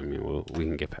sucked, but I mean, we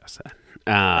can get past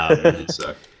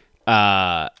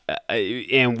that.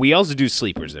 And we also do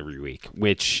sleepers every week,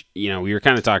 which, we were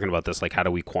kind of talking about this, like, how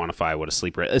do we quantify what a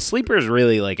sleeper is? A sleeper is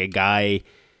really like a guy,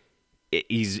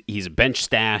 he's a bench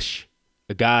stash,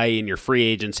 a guy in your free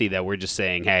agency that we're just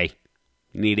saying, hey,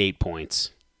 you need 8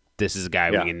 points. This is a guy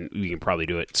we can probably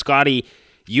do it. Scotty,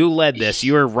 you led this.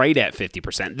 You were right at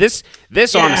 50%. This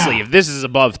honestly, if this is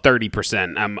above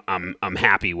 30%, I'm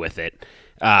happy with it.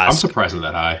 I'm surprised I'm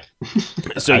that high.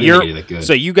 So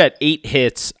you got 8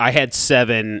 hits. I had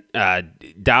 7.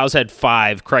 Dow's had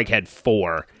 5. Craig had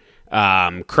 4.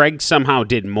 Craig somehow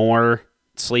did more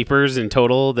sleepers in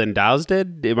total than Dow's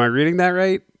did. Am I reading that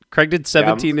right? Craig did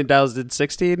 17 and Dow's did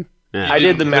 16. Yeah. I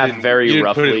did the math very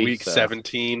roughly. Put it week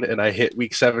 17, and I hit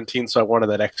week 17, so I wanted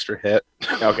that extra hit.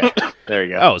 Okay, there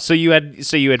you go. Oh, so you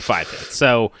had 5 hits.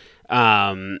 So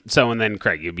and then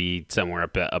Craig, you'd be somewhere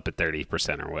up at 30% or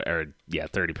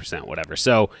 30%, whatever.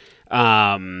 So,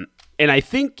 and I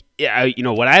think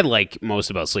what I like most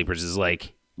about sleepers is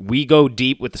like we go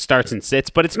deep with the starts and sits,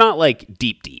 but it's not like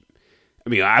deep. I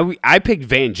mean, I picked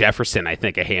Van Jefferson, I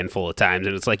think, a handful of times,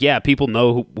 and it's like, yeah, people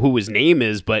know who his name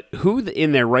is, but who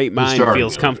in their right mind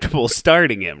feels comfortable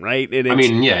starting him, right? And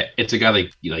it's a guy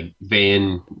like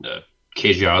Van,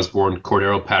 KJ Osborne,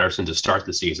 Cordero Patterson to start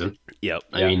the season. Yep.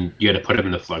 I mean, you had to put him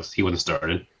in the flex. He wasn't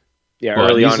started. Yeah, but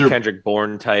early on, Kendrick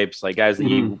Bourne types, like guys that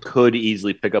you could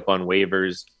easily pick up on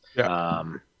waivers. Yeah.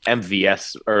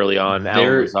 MVS early on,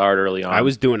 Alan Lazard early on. I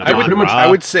was doing. I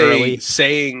would say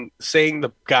saying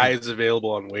the guys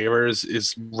available on waivers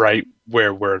is right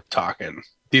where we're talking.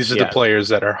 These are the players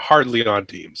that are hardly on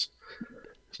teams.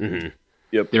 Mm-hmm.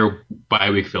 Yep, they're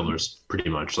bye week fillers pretty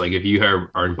much. Like if you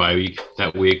are in bye week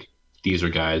that week, these are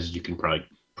guys you can probably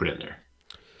put in there.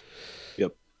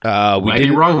 Yep. Might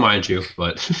be wrong, mind you,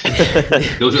 but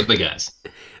those are the guys.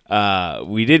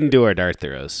 We didn't do our dart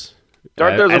throws.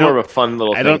 Dart throws are more of a fun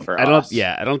little thing for us.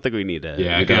 I don't think we need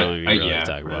to.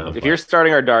 Talk about if you're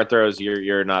starting our dart throws,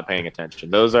 you're not paying attention.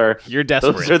 You're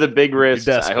desperate. Those are the big risks.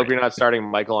 I hope you're not starting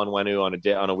Michael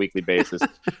Onwenu on a weekly basis.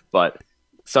 But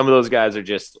some of those guys are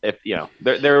just they're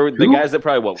the guys that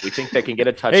probably we think they can get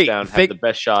a touchdown, have the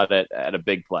best shot at a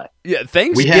big play. Yeah,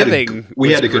 Thanksgiving.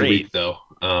 We had a good week though.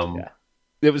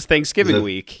 It was Thanksgiving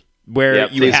week where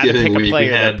you had to pick a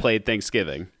player that played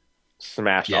Thanksgiving.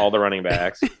 Smashed all the running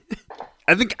backs.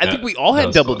 I think we all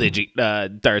had double-digit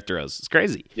dart throws. It's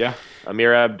crazy. Yeah,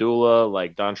 Amir Abdullah,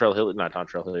 like not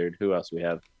Dontrell Hilliard. Who else we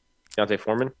have? Deontay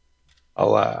Foreman.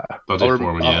 Deontay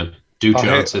Foreman, yeah. Duke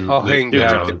Johnson. I'll hang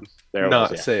down and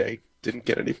not say I didn't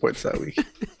get any points that week.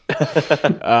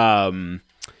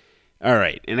 All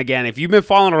right, and again, if you've been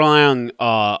following along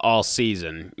all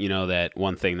season, you know that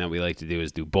one thing that we like to do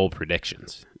is do bold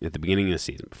predictions at the beginning of the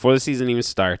season before the season even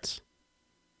starts.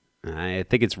 I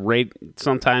think it's right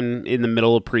sometime in the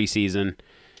middle of preseason.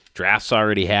 Drafts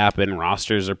already happened.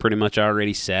 Rosters are pretty much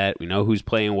already set. We know who's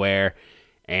playing where.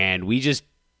 And we just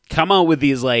come out with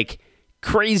these like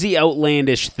crazy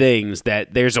outlandish things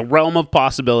that there's a realm of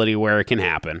possibility where it can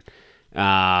happen.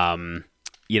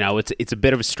 it's a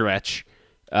bit of a stretch.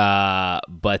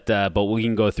 But we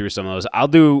can go through some of those.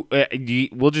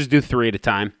 We'll just do 3 at a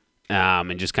time,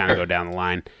 and just kind of go down the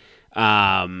line.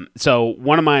 So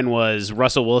one of mine was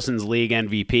Russell Wilson's league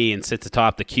MVP and sits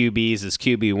atop the QBs as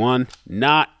QB1.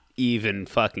 Not even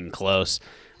fucking close.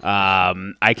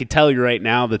 I could tell you right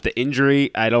now that the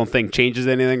injury, I don't think changes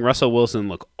anything. Russell Wilson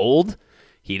looked old.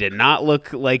 He did not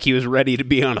look like he was ready to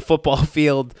be on a football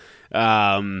field.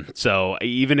 So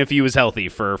even if he was healthy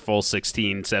for a full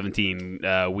 16, 17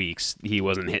 weeks, he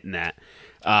wasn't hitting that.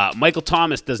 Michael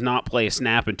Thomas does not play a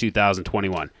snap in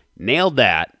 2021. Nailed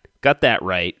that. Got that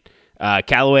right.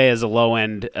 Callaway is a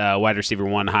low-end wide receiver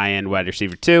 1, high-end wide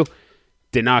receiver 2.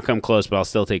 Did not come close, but I'll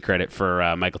still take credit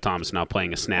for Michael Thomas not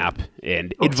playing a snap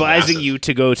and advising you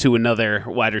to go to another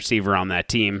wide receiver on that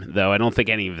team, though I don't think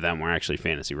any of them were actually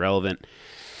fantasy relevant.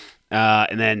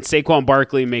 And then Saquon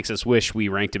Barkley makes us wish we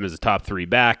ranked him as a top 3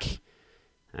 back.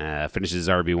 Finishes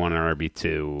RB1 and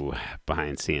RB2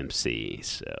 behind CMC.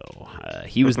 So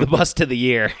he was the bust of the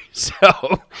year. So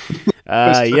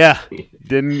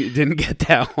didn't get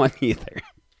that one either.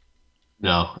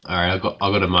 No, all right.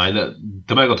 I'll go to mine.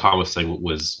 The Michael Thomas thing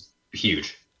was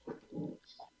huge.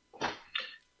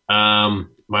 Mine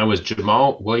was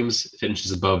Jamal Williams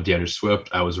finishes above DeAndre Swift.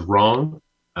 I was wrong.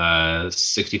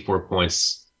 64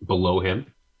 points below him.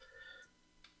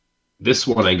 This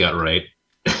one I got right.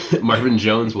 Marvin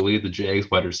Jones will lead the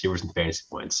Jags wide receivers in fantasy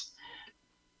points.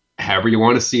 However you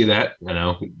want to see that,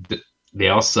 they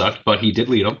all sucked, but he did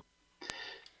lead them.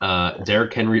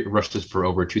 Derrick Henry rushes for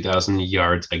over 2,000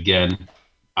 yards again.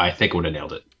 I think I would have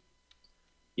nailed it.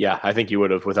 Yeah, I think you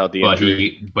would have without the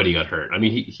injury. But he got hurt. I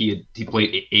mean, he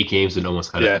played 8 games and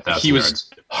almost had 1,000 yards. He was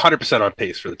 100% on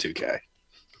pace for the 2K.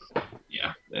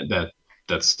 Yeah,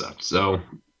 that sucked. So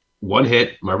one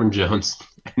hit, Marvin Jones,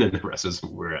 and then the rest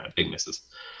were big misses.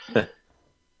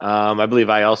 I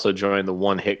believe I also joined the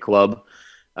one hit club.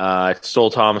 I stole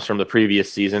Thomas from the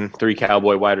previous season. 3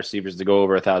 Cowboy wide receivers to go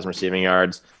over 1,000 receiving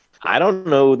yards. I don't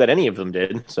know that any of them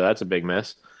did, so that's a big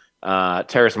miss.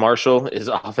 Terrace Marshall is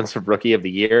offensive rookie of the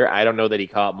year. I don't know that he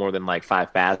caught more than like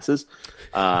 5 passes.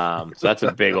 So that's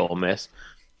a big old miss.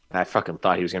 I fucking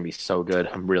thought he was going to be so good.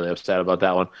 I'm really upset about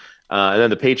that one. And then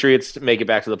the Patriots make it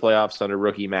back to the playoffs under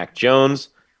rookie Mac Jones.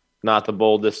 Not the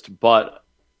boldest, but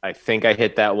I think I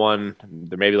hit that one.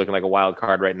 They're maybe looking like a wild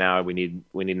card right now. We need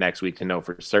next week to know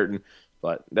for certain,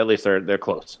 but at least they're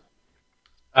close.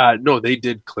 No, they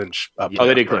did clinch.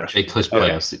 They did clinch. They clinched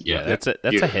playoffs. Yeah, that's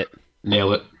a hit.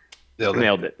 Nailed it.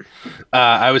 Nailed it.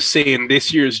 I was saying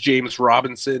this year's James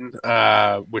Robinson,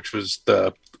 which was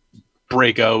the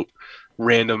breakout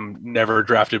random never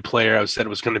drafted player. I said it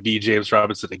was going to be James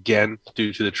Robinson again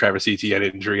due to the Travis Etienne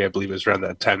injury. I believe it was around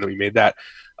that time that we made that.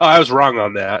 I was wrong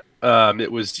on that.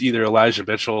 It was either Elijah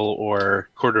Mitchell or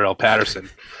Cordarrelle Patterson.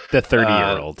 The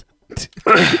 30-year-old.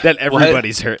 That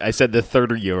everybody's heard. I said the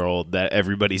 30-year-old that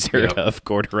everybody's heard of,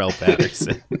 Cordarrelle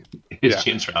Patterson. It's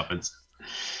James Robinson.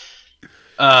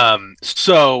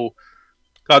 So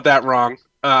got that wrong.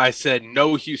 I said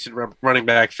no Houston running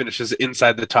back finishes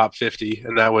inside the top 50,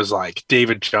 and that was like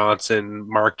David Johnson,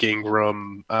 Mark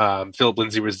Ingram, Philip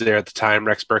Lindsay was there at the time.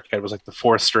 Rex Burkhead was like the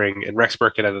 4th string, and Rex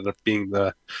Burkhead ended up being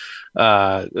the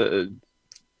RB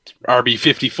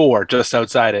 54, just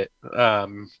outside it.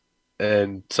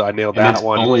 And so I nailed that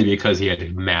one. Only because he had a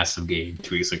massive game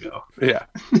 2 weeks ago. Yeah.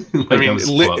 I mean,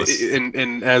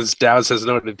 and as Dowd has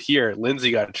noted here,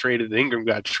 Lindsay got traded, Ingram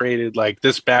got traded. Like,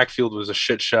 this backfield was a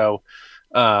shit show.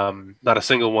 Not a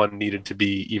single one needed to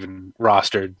be even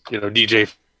rostered.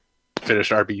 DJ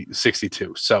finished RB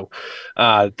 62. So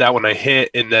that one I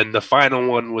hit. And then the final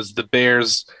one was the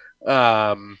Bears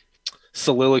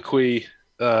soliloquy,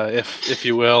 if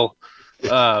you will.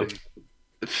 I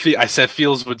said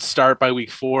Fields would start by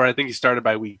week 4. I think he started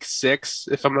by week 6,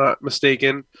 if I'm not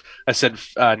mistaken. I said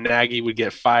Nagy would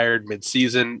get fired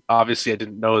mid-season. Obviously, I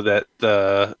didn't know that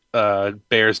the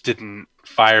Bears didn't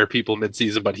fire people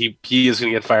mid-season, but he is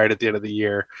going to get fired at the end of the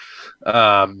year.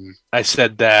 I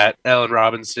said that Allen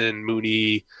Robinson,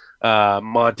 Mooney,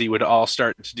 Monty would all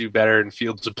start to do better, and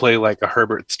Fields would play like a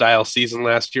Herbert-style season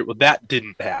last year. Well, that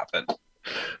didn't happen.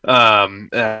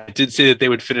 I did say that they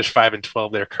would finish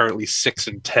 5-12. They're currently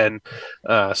 6-10,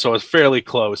 so I was fairly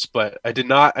close, but I did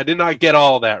not get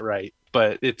all that right.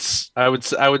 But I would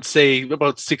say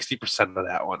about 60% of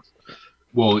that one.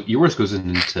 Well, yours goes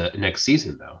into next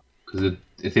season though, because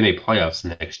if they make playoffs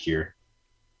next year.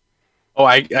 Oh,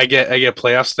 I get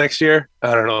playoffs next year.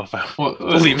 I don't know if I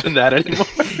believe in that anymore.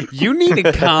 You need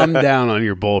to calm down on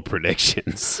your bold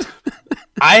predictions.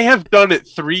 I have done it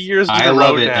 3 years in a row now. I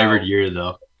love it every year,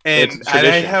 though. And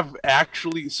I have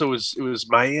actually, so it was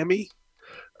Miami.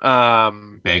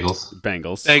 Bengals,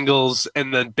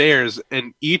 and then Bears,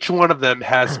 and each one of them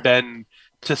has been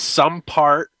to some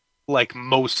part like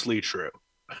mostly true.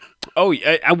 Oh,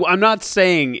 I'm not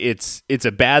saying it's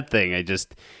a bad thing.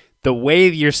 The way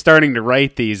you're starting to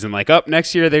write these and like,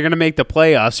 next year they're going to make the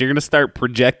playoffs. You're going to start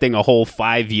projecting a whole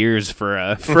 5 years for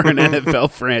an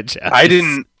NFL franchise. I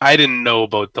didn't know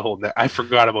about the whole. I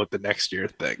forgot about the next year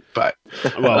thing, but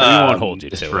we won't hold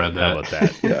you to it. How about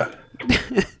that? Yeah.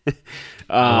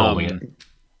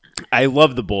 I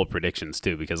love the bold predictions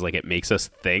too because like it makes us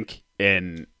think,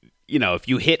 and if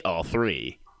you hit all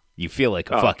three, you feel like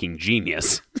a fucking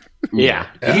genius. Yeah.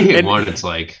 If you hit one, it's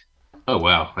like, oh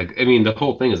wow! Like I mean, the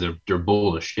whole thing is they're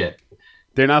bold as shit.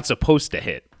 They're not supposed to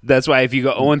hit. That's why if you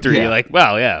go 0-3, you're like,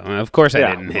 well, yeah, of course I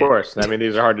didn't hit. Of course. I mean,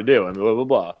 these are hard to do, and blah blah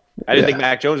blah. I didn't think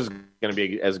Mac Jones was going to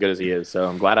be as good as he is, so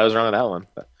I'm glad I was wrong on that one.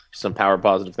 Some power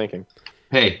positive thinking.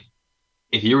 Hey,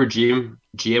 if you were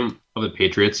GM of the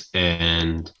Patriots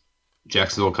and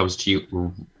Jacksonville comes to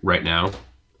you right now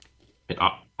and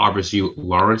offers you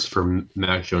Lawrence for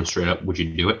Mac Jones straight up, would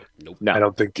you do it? Nope. No, I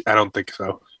don't think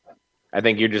so. I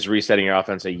think you're just resetting your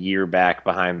offense a year back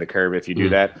behind the curve. If you do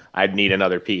that, I'd need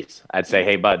another piece. I'd say,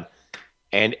 hey, bud,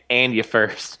 and you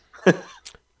first.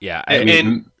 Yeah, I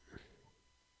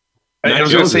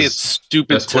was going to say it's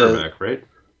stupid quarterback, right?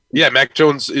 Yeah, Mac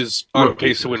Jones is on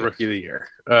pace to win Rookie of the Year.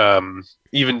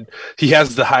 Even he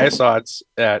has the highest odds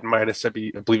at minus, I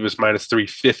believe it was minus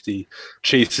 350.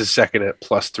 Chase is second at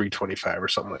plus 325 or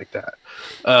something like that.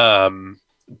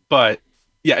 But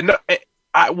yeah, no.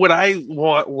 Would I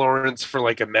want Lawrence for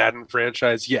like a Madden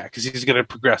franchise? Yeah, because he's going to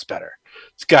progress better.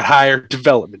 He's got higher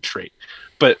development trait.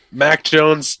 But Mac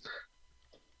Jones,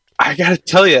 I got to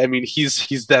tell you, I mean, he's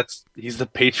the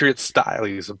Patriots style.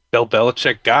 He's a Bill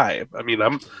Belichick guy. I mean,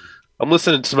 I'm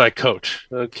listening to my coach.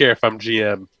 I don't care if I'm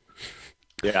GM.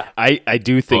 Yeah, I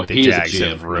do think the Jags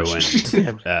have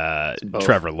ruined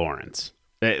Trevor Lawrence.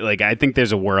 Like, I think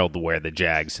there's a world where the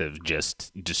Jags have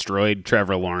just destroyed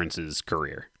Trevor Lawrence's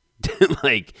career.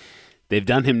 Like, they've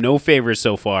done him no favors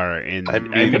so far.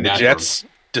 The Jets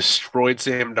destroyed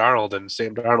Sam Darnold, and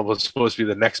Sam Darnold was supposed to be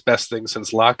the next best thing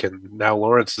since Luck, and now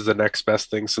Lawrence is the next best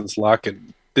thing since Luck.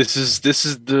 And this is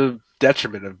the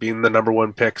detriment of being the number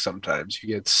one pick. Sometimes you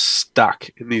get stuck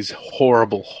in these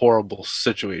horrible, horrible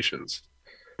situations.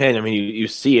 And I mean, you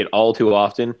see it all too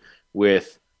often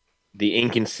with the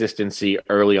inconsistency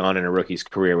early on in a rookie's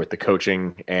career with the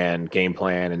coaching and game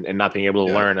plan and not being able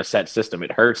to learn a set system.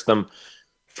 It hurts them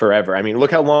forever. I mean,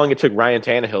 look how long it took Ryan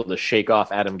Tannehill to shake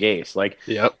off Adam Gase. Like,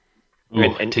 yep.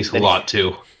 And it takes a lot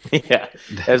too. Yeah.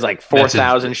 There's like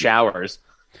 4,000 showers.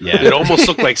 Yeah. It almost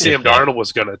looked like Sam Darnold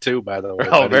was going to too, by the way.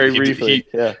 Oh, very briefly.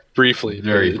 Briefly.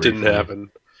 It didn't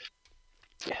happen.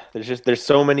 Yeah. There's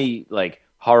so many like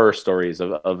horror stories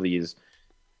of these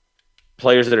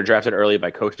players that are drafted early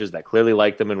by coaches that clearly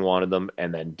liked them and wanted them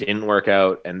and then didn't work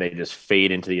out and they just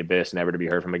fade into the abyss, never to be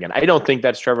heard from again. I don't think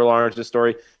that's Trevor Lawrence's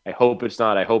story. I hope it's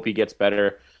not. I hope he gets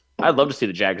better. I'd love to see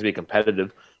the Jags be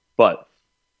competitive, but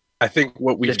I think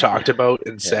what we've talked about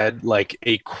and said, like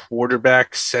a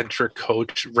quarterback-centric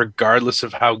coach, regardless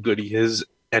of how good he is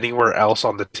anywhere else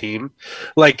on the team.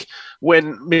 Like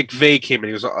when McVay came in,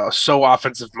 he was so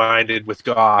offensive-minded with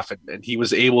Goff, and he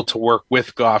was able to work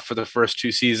with Goff for the first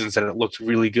 2 seasons, and it looked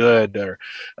really good. Or,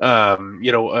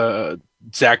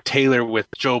 Zach Taylor with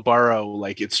Joe Burrow.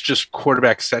 Like, it's just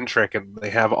quarterback-centric, and they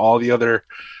have all the other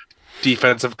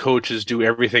defensive coaches do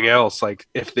everything else. Like,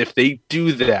 if they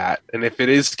do that, and if it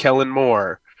is Kellen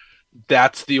Moore,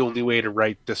 that's the only way to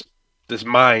right this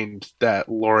mind that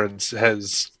Lawrence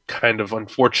has kind of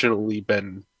unfortunately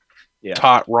been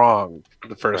taught wrong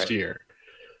the first year.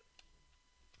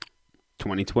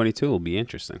 2022 will be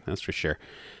interesting, that's for sure.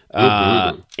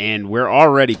 And we're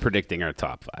already predicting our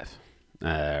top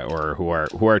 5, or who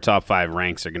our top 5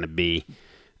 ranks are going to be,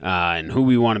 and who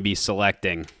we want to be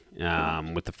selecting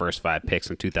with the first 5 picks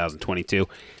in 2022.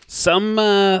 Some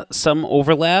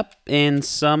overlap and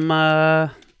some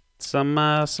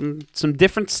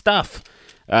different stuff.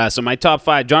 So my top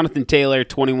 5: Jonathan Taylor,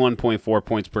 21.4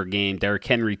 points per game. Derrick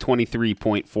Henry,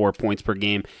 23.4 points per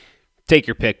game. Take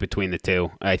your pick between the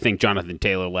two. I think Jonathan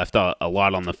Taylor left a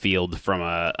lot on the field from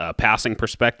a passing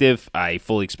perspective. I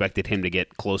fully expected him to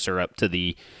get closer up to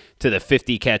the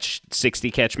 50 catch,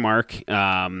 60 catch mark.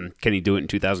 Can he do it in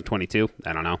 2022?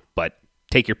 I don't know, but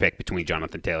take your pick between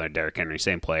Jonathan Taylor and Derrick Henry.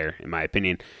 Same player, in my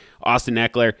opinion. Austin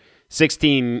Eckler,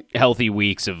 16 healthy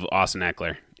weeks of Austin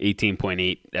Eckler,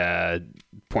 18.8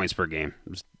 points per game.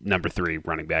 Number 3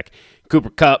 running back.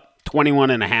 Cooper Kupp,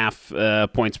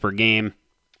 21.5 points per game.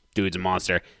 Dude's a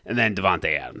monster. And then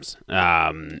Devontae Adams.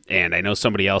 And I know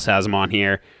somebody else has him on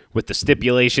here. with the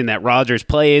stipulation that Rodgers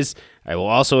plays. I will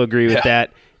also agree with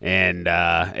that. And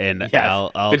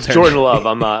I'll it's Jordan Love.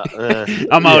 I'm not.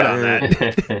 I'm out on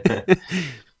that.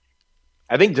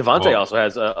 I think Devontae also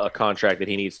has a contract that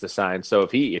he needs to sign. So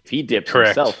if he dips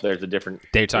himself, there's a different.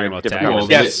 They're talking about tackles.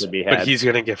 Yes, but he's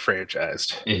going to get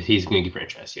franchised. He's going to get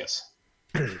franchised. Yes.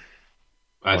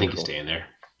 I think he's staying there.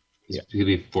 He's going to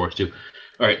be forced to.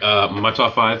 All right, my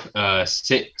top 5.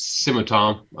 Sim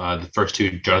Tom, the first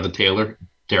 2, Jonathan Taylor,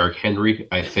 Derrick Henry.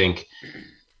 I think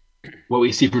what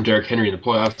we see from Derrick Henry in the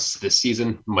playoffs this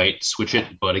season might switch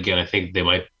it, but again, I think they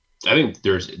might. I think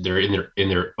they're in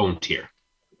their own tier.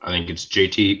 I think it's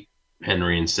JT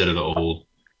Henry instead of the old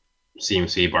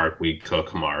CMC, Barkley, Cook,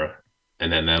 Kamara,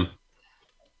 and then them.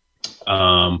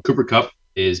 Cooper Kupp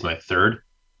is my 3rd.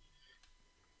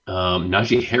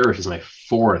 Najee Harris is my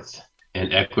 4th,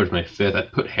 and Eckler is my 5th. I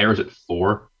put Harris at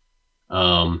 4.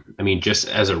 I mean, just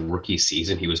as a rookie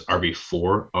season, he was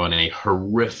RB4 on a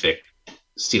horrific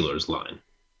Steelers line,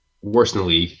 worse in the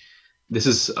league. This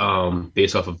is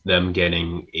based off of them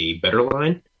getting a better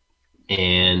line,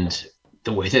 and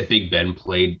the way that Big Ben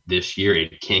played this year,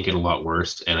 it can't get a lot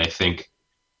worse. And I think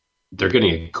they're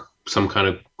getting some kind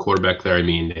of quarterback there. I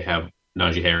mean, they have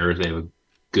Najee Harris, they have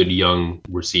good young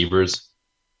receivers,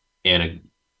 and a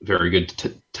very good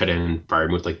tight end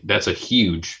environment. Like, that's a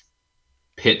huge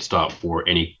pit stop for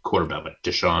any quarterback, like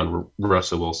Deshaun,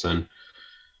 Russell Wilson,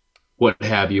 what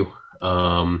have you.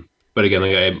 But again,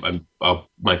 I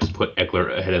might just put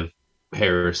Eckler ahead of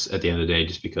Harris at the end of the day,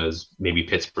 just because maybe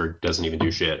Pittsburgh doesn't even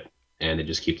do shit and they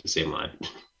just keep the same line.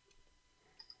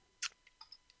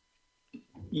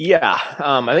 Yeah,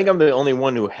 I think I'm the only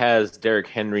one who has Derrick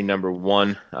Henry number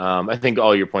 1. I think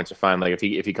all your points are fine. Like,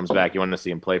 if he comes back, you want to see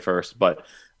him play first. But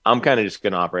I'm kind of just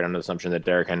going to operate on the assumption that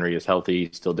Derrick Henry is healthy.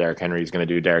 Still, Derrick Henry is going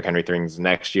to do Derrick Henry things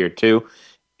next year too.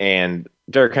 And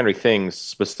Derrick Henry things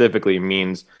specifically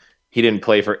means he didn't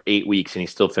play for 8 weeks and he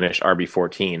still finished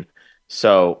RB14.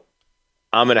 So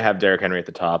I'm going to have Derrick Henry at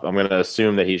the top. I'm going to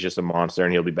assume that he's just a monster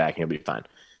and he'll be back and he'll be fine.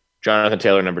 Jonathan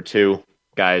Taylor, number 2.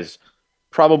 Guys,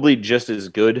 probably just as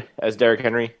good as Derrick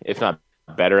Henry, if not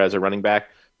better as a running back,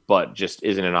 but just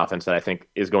isn't an offense that I think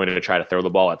is going to try to throw the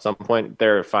ball at some point.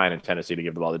 They're fine in Tennessee to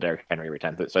give the ball to Derrick Henry every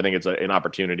time. So I think it's an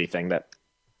opportunity thing that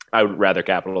I would rather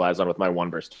capitalize on with my 1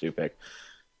 versus 2 pick.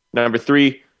 Number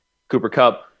 3, Cooper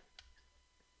Kupp.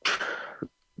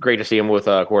 Great to see him with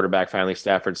a quarterback. Finally,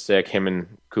 Stafford's sick. Him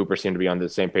and Cooper seem to be on the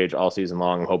same page all season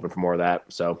long. I'm hoping for more of that.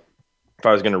 So if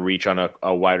I was going to reach on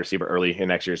a wide receiver early in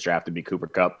next year's draft, it'd be Cooper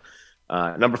Kupp.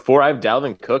 Number 4, I have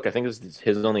Dalvin Cook. I think this is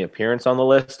his only appearance on the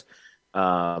list.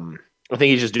 I think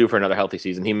he's just due for another healthy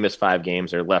season. He missed 5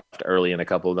 games or left early in a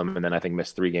couple of them, and then I think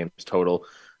missed 3 games total.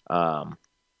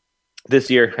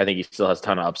 This year, I think he still has a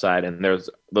ton of upside, and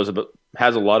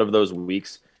has a lot of those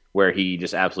weeks where he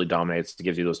just absolutely dominates.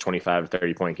 Gives you those 25,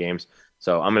 30-point games.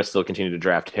 So I'm going to still continue to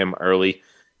draft him early.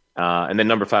 And then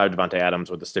number 5, Devontae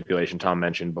Adams, with the stipulation Tom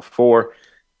mentioned before.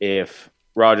 If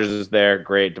Rodgers is there,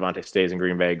 great. Devontae stays in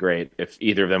Green Bay, great. If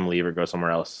either of them leave or go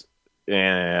somewhere else,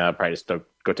 I'll probably just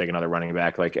go take another running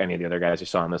back like any of the other guys you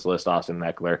saw on this list, Austin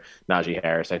Eckler, Najee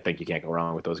Harris. I think you can't go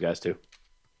wrong with those guys too.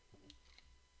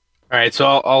 All right, so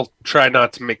I'll try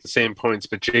not to make the same points,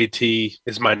 but JT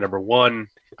is my number 1.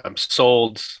 I'm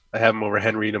sold. I have him over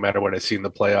Henry no matter what I see in the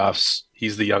playoffs.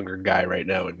 He's the younger guy right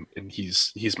now, and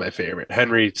he's my favorite.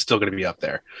 Henry's still going to be up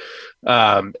there.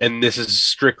 And this is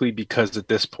strictly because at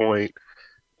this point,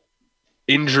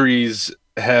 injuries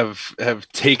have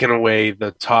taken away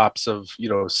the tops of,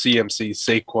 CMC,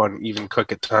 Saquon, even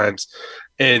Cook at times.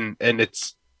 And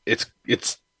it's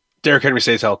Derrick Henry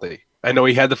stays healthy. I know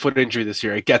he had the foot injury this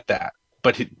year. I get that.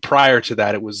 But prior to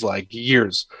that, it was like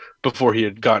years before he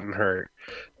had gotten hurt.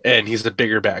 And he's a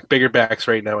bigger back. Bigger backs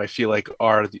right now, I feel like,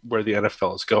 are where the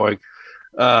NFL is going.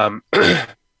 To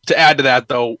add to that,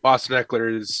 though, Austin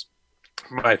Eckler is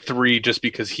my 3 just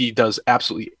because he does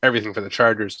absolutely everything for the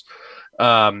Chargers.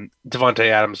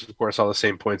 Devontae Adams, of course, all the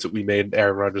same points that we made.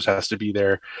 Aaron Rodgers has to be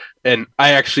there. And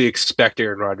I actually expect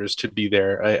Aaron Rodgers to be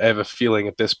there. I have a feeling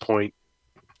at this point,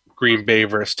 Green Bay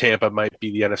versus Tampa might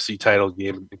be the NFC title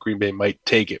game. Green Bay might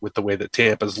take it with the way that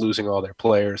Tampa's losing all their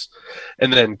players.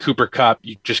 And then Cooper Kupp,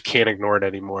 you just can't ignore it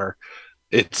anymore.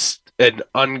 It's an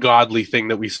ungodly thing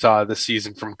that we saw this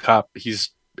season from Kupp.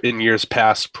 He's in years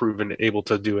past proven able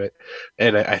to do it.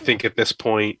 And I think at this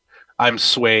point, I'm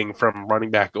swaying from running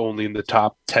back only in the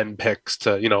top 10 picks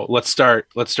to, let's start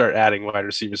adding wide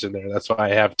receivers in there. That's why I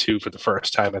have 2 for the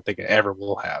first time I think I ever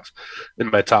will have in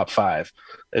my top 5.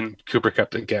 And Cooper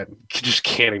Kupp, again, just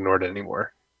can't ignore it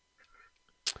anymore.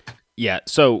 Yeah,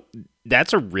 so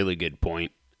that's a really good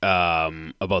point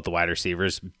about the wide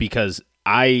receivers, because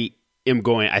I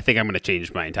I think I'm going to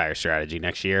change my entire strategy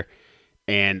next year.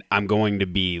 And I'm going to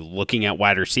be looking at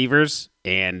wide receivers,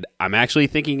 and I'm actually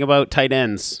thinking about tight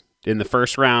ends in the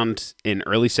first round in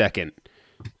early second,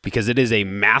 because it is a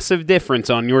massive difference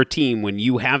on your team when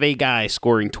you have a guy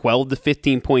scoring 12 to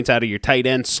 15 points out of your tight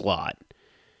end slot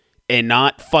and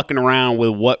not fucking around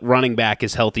with what running back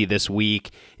is healthy this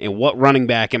week and what running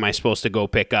back am I supposed to go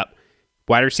pick up.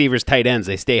 Wide receivers, tight ends,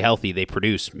 they stay healthy. They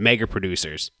produce mega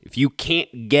producers. If you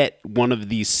can't get one of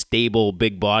these stable,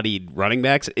 big-bodied running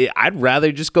backs, I'd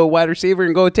rather just go wide receiver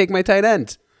and go take my tight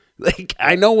ends. Like,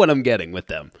 I know what I'm getting with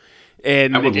them.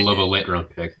 And I would love a late round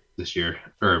pick this year,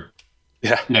 or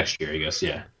next year, I guess.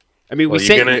 Yeah. I mean,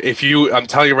 I'm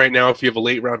telling you right now, if you have a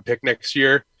late round pick next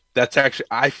year, that's actually,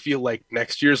 I feel like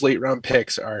next year's late round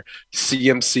picks are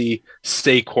CMC,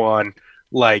 Saquon,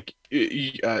 like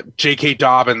J.K.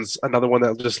 Dobbins, another one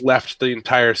that just left the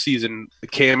entire season,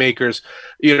 Cam Akers.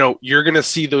 You're going to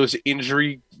see those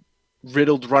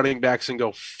injury-riddled running backs and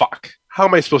go, fuck, how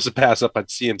am I supposed to pass up on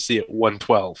CMC at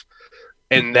 112?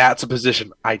 And that's a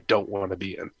position I don't want to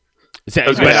be in.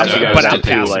 But I'm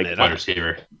passing it wide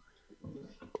receiver.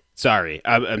 Sorry,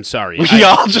 I'm sorry. We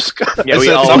all just got we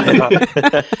all. Tom,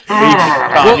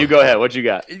 you go ahead. What you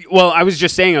got? Well, I was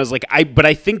just saying, but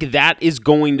I think that is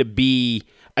going to be.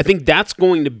 I think that's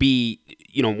going to be,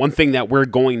 one thing that we're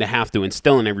going to have to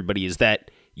instill in everybody is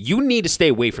that you need to stay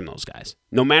away from those guys.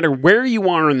 No matter where you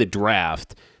are in the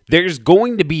draft, there's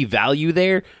going to be value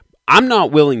there. I'm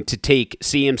not willing to take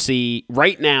CMC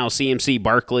right now. CMC,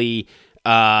 Barkley.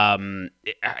 I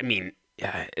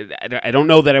don't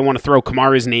know that I want to throw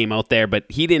Kamara's name out there, but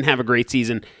he didn't have a great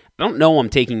season. I don't know I'm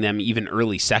taking them even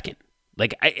early second.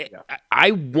 Like,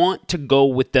 I want to go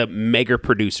with the mega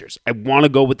producers. I want to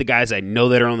go with the guys I know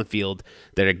that are on the field,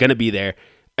 that are going to be there.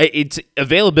 It's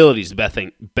availability is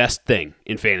the best thing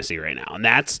in fantasy right now, and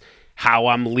that's how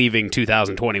I'm leaving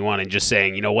 2021 and just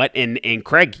saying, you know what? And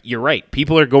Craig, you're right.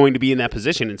 People are going to be in that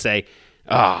position and say,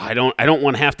 I don't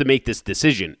want to have to make this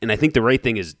decision. And I think the right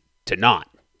thing is to not.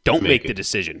 Don't make the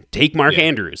decision. Take Mark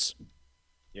Andrews.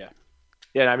 Yeah.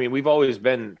 Yeah, I mean, we've always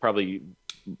been probably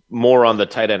more on the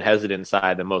tight end hesitant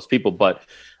side than most people, but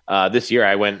this year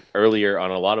I went earlier on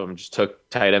a lot of them, just took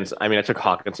tight ends. I mean, I took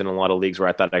Hawkins in a lot of leagues where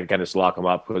I thought I could kind of just lock him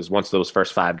up, because once those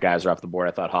first 5 guys are off the board,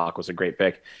 I thought Hawk was a great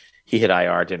pick. He hit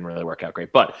IR, didn't really work out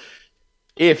great. But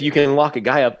if you can lock a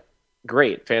guy up,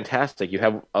 great, fantastic. You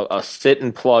have a sit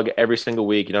and plug every single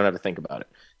week. You don't have to think about it.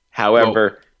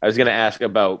 However, I was going to ask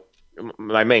about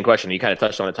my main question, you kind of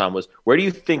touched on it, Tom, was where do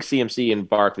you think CMC and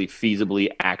Barkley feasibly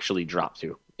actually drop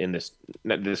to in this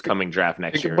coming draft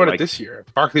next year? Think about it this year.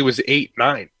 Barkley was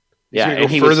 8-9.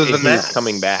 And he further was than that.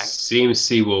 Coming back.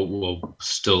 CMC will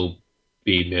still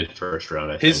be mid-first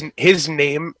round, I think. His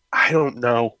name, I don't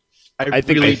know. I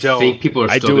think people are still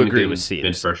I do agree with CMC.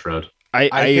 Mid-first round. I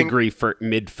agree for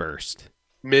mid-first.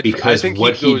 Because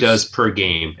what he does per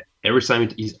game, every time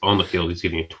he's on the field, he's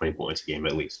giving you 20 points a game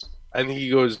at least. I think he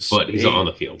goes. But he's on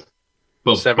the field.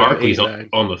 But 7, Barkley's 8,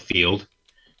 on the field.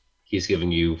 He's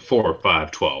giving you 4,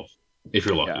 5, 12, if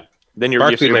you're lucky. Yeah. Then you're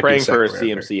praying for a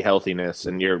CMC healthiness,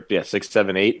 and you're 6,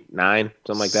 7, 8, 9,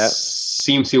 something like that.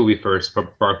 CMC will be first,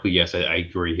 but Barkley, yes, I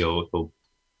agree. He'll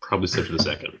probably sit for the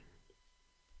second.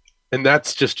 And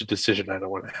that's just a decision I don't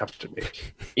want to have to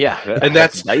make. Yeah, and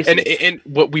that's and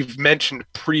what we've mentioned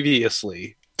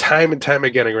previously, time and time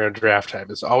again around draft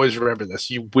time, is always remember this: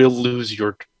 you will lose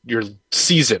your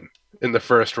season in the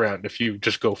first round if you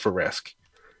just go for risk.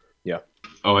 Yeah.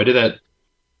 Oh, I did that.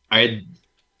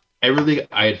 Every league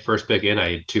I had first pick in.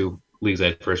 I had 2 leagues I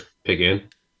had first pick in.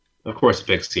 Of course, I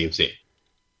picked CMC.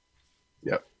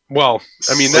 Yeah. Well,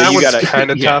 I mean, that was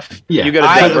kind of tough. Yeah. You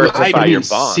got to diversify your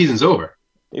bond. Season's over.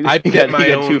 I bit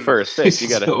my own 2 first picks. You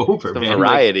got some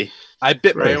variety. I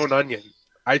bit my own onion.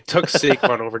 I took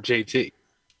Saquon over JT.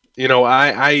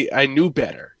 I knew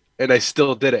better, and I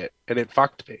still did it, and it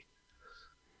fucked me.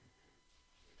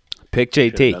 Pick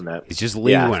JT. He's just a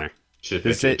league winner.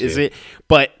 Is it?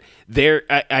 But there,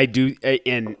 I do,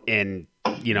 and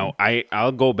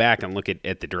I'll go back and look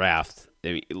at the draft.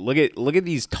 I mean, look at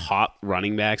these top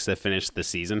running backs that finished the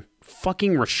season.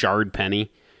 Fucking Rashard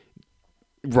Penny.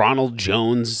 Ronald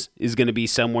Jones is going to be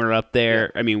somewhere up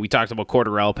there. I mean, we talked about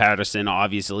Cordarrelle Patterson,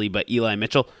 obviously, but Eli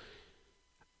Mitchell.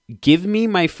 Give me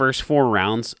my first 4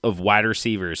 rounds of wide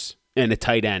receivers and a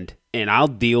tight end, and I'll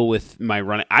deal with my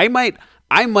running. I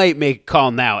might make a call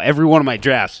now. Every one of my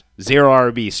drafts, 0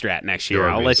 RB strat next year.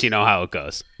 I'll let you know how it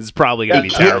goes. It's probably going to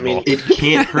be terrible. I mean, it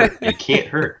can't hurt. It can't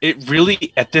hurt. It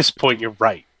really, at this point, you're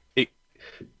right.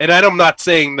 And I'm not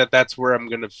saying that that's where I'm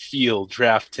going to feel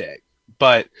draft tag,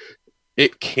 but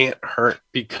it can't hurt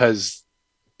because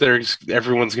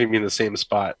everyone's going to be in the same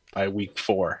spot by week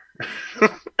 4.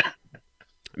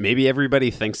 Maybe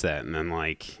everybody thinks that, and then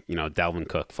Dalvin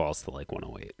Cook falls to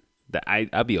 108.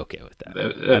 I'll be okay with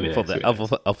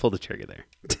that. I'll pull the trigger there.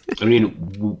 I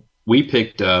mean, we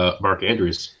picked Mark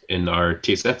Andrews in our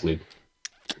TSF league.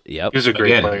 Yep, he was a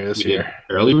great player this year.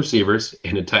 Early receivers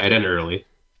and a tight end early.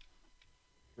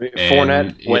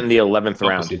 Fournette went in the 11th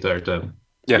round. The entire time.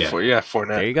 Yeah, Fournette.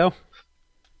 There you go.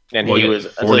 And he was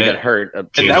until he got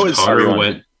hurt. James Conner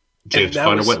went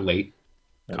late.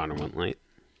 Conner went late.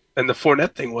 And the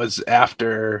Fournette thing was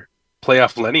after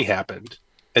playoff Lenny happened,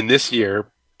 and this year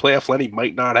playoff Lenny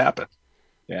might not happen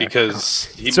because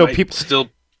he might still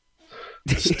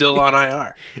on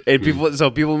IR. And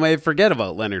people might forget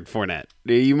about Leonard Fournette.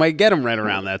 You might get him right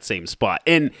around that same spot.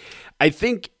 And I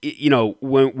think,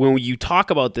 when you talk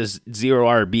about this zero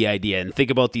RB idea and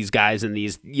think about these guys in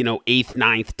these, 8th,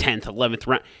 9th, 10th, 11th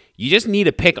round, you just need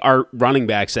to pick our running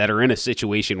backs that are in a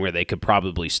situation where they could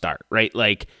probably start, right?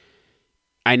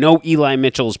 I know Eli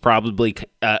Mitchell is probably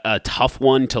a tough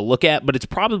one to look at, but it's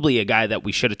probably a guy that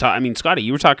we should have taught. I mean, Scotty,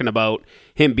 you were talking about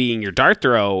him being your dart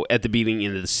throw at the beginning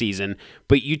of the season,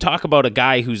 but you talk about a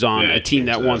guy who's on a team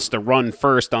that wants to run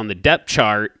first on the depth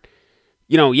chart.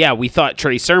 We thought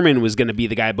Trey Sermon was going to be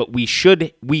the guy, but we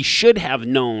should have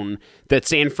known that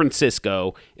San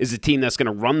Francisco is a team that's going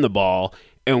to run the ball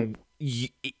and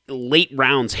late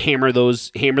rounds hammer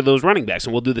those running backs,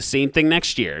 and we'll do the same thing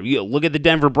next year. Look at the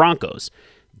Denver Broncos.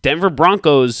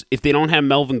 If they don't have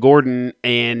Melvin Gordon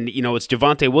and it's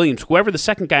Javonte Williams, whoever the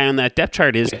second guy on that depth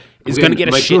chart is going to get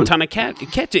a shit ton of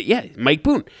catch it. Yeah, Mike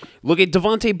Boone. Look at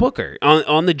Devontae Booker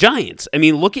on the Giants. I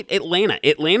mean, look at Atlanta.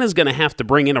 Atlanta's going to have to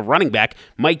bring in a running back.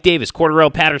 Mike Davis,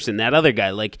 Cordarrelle Patterson, that other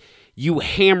guy. You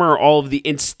hammer all of the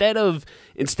instead of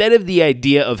the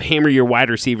idea of hammer your wide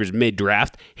receivers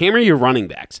mid-draft, hammer your running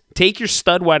backs. Take your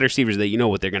stud wide receivers that you know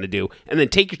what they're going to do, and then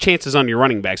take your chances on your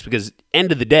running backs because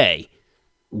end of the day,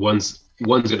 one's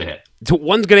going to hit.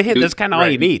 One's going to hit. That's kind of all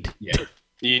you need. Yeah.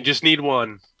 You just need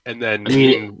one, and then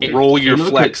roll your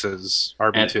flexes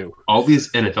RB2. All these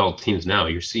NFL teams now,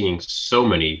 you're seeing so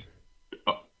many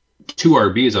 2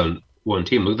 RBs on one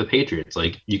team. Look at the Patriots.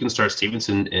 You can start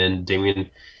Stevenson and Damian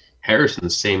Harris in the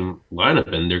same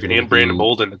lineup, and they're going to and Brandon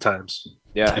Bolden at times.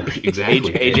 Yeah,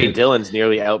 exactly. AJ Dillon's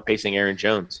nearly outpacing Aaron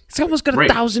Jones. He's almost got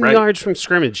 1,000 yards from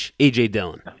scrimmage. AJ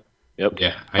Dillon. Yep.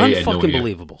 Yeah. Unfucking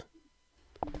believable.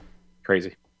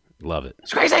 Crazy. Love it.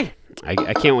 It's crazy.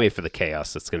 I can't wait for the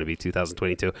chaos that's going to be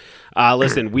 2022.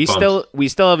 Listen, we still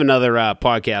have another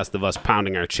podcast of us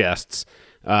pounding our chests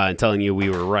and telling you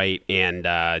we were right, and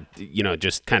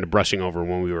just kind of brushing over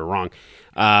when we were wrong.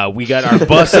 We got our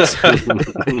bus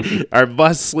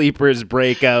sleepers,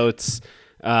 breakouts,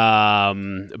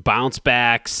 bounce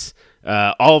backs,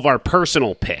 all of our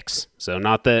personal picks. So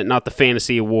not the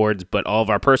fantasy awards, but all of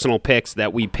our personal picks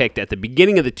that we picked at the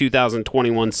beginning of the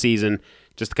 2021 season.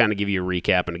 Just to kind of give you a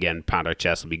recap, and again, pound our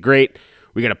chest will be great.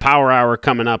 We got a power hour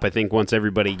coming up. I think once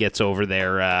everybody gets over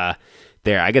there, I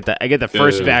get the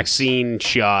first vaccine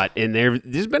shot, and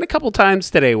there's been a couple times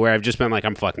today where I've just been like,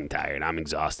 I'm fucking tired, I'm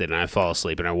exhausted, and I fall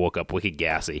asleep, and I woke up wicked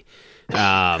gassy. And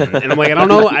I'm like,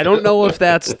 I don't know if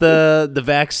that's the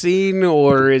vaccine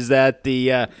or is that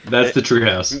the that's the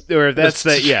treehouse, or if that's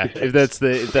the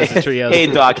treehouse. Hey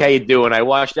Doc, how you doing? I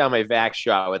washed down my vax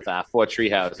shot with 4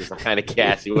 treehouses. I'm kind of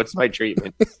gassy. What's my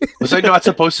treatment? Was I not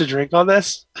supposed to drink on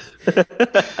this?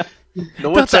 No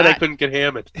one said I couldn't get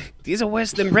hammered. These are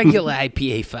worse than regular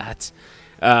IPA fats.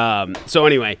 So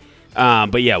anyway,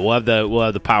 but yeah, we'll have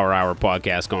the Power Hour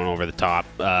podcast going over the top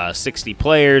 60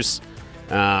 players,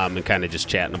 and kind of just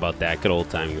chatting about that. Good old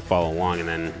time. You can follow along, and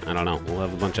then I don't know, we'll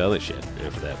have a bunch of other shit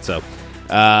after that. So,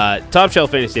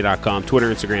 TopShelfFantasy.com,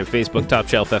 Twitter, Instagram, Facebook, Top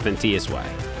Shelf FNTSY.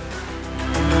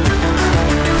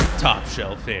 Top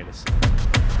Shelf Fantasy.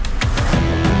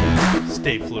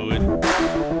 Stay fluid.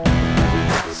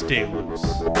 Stay loose.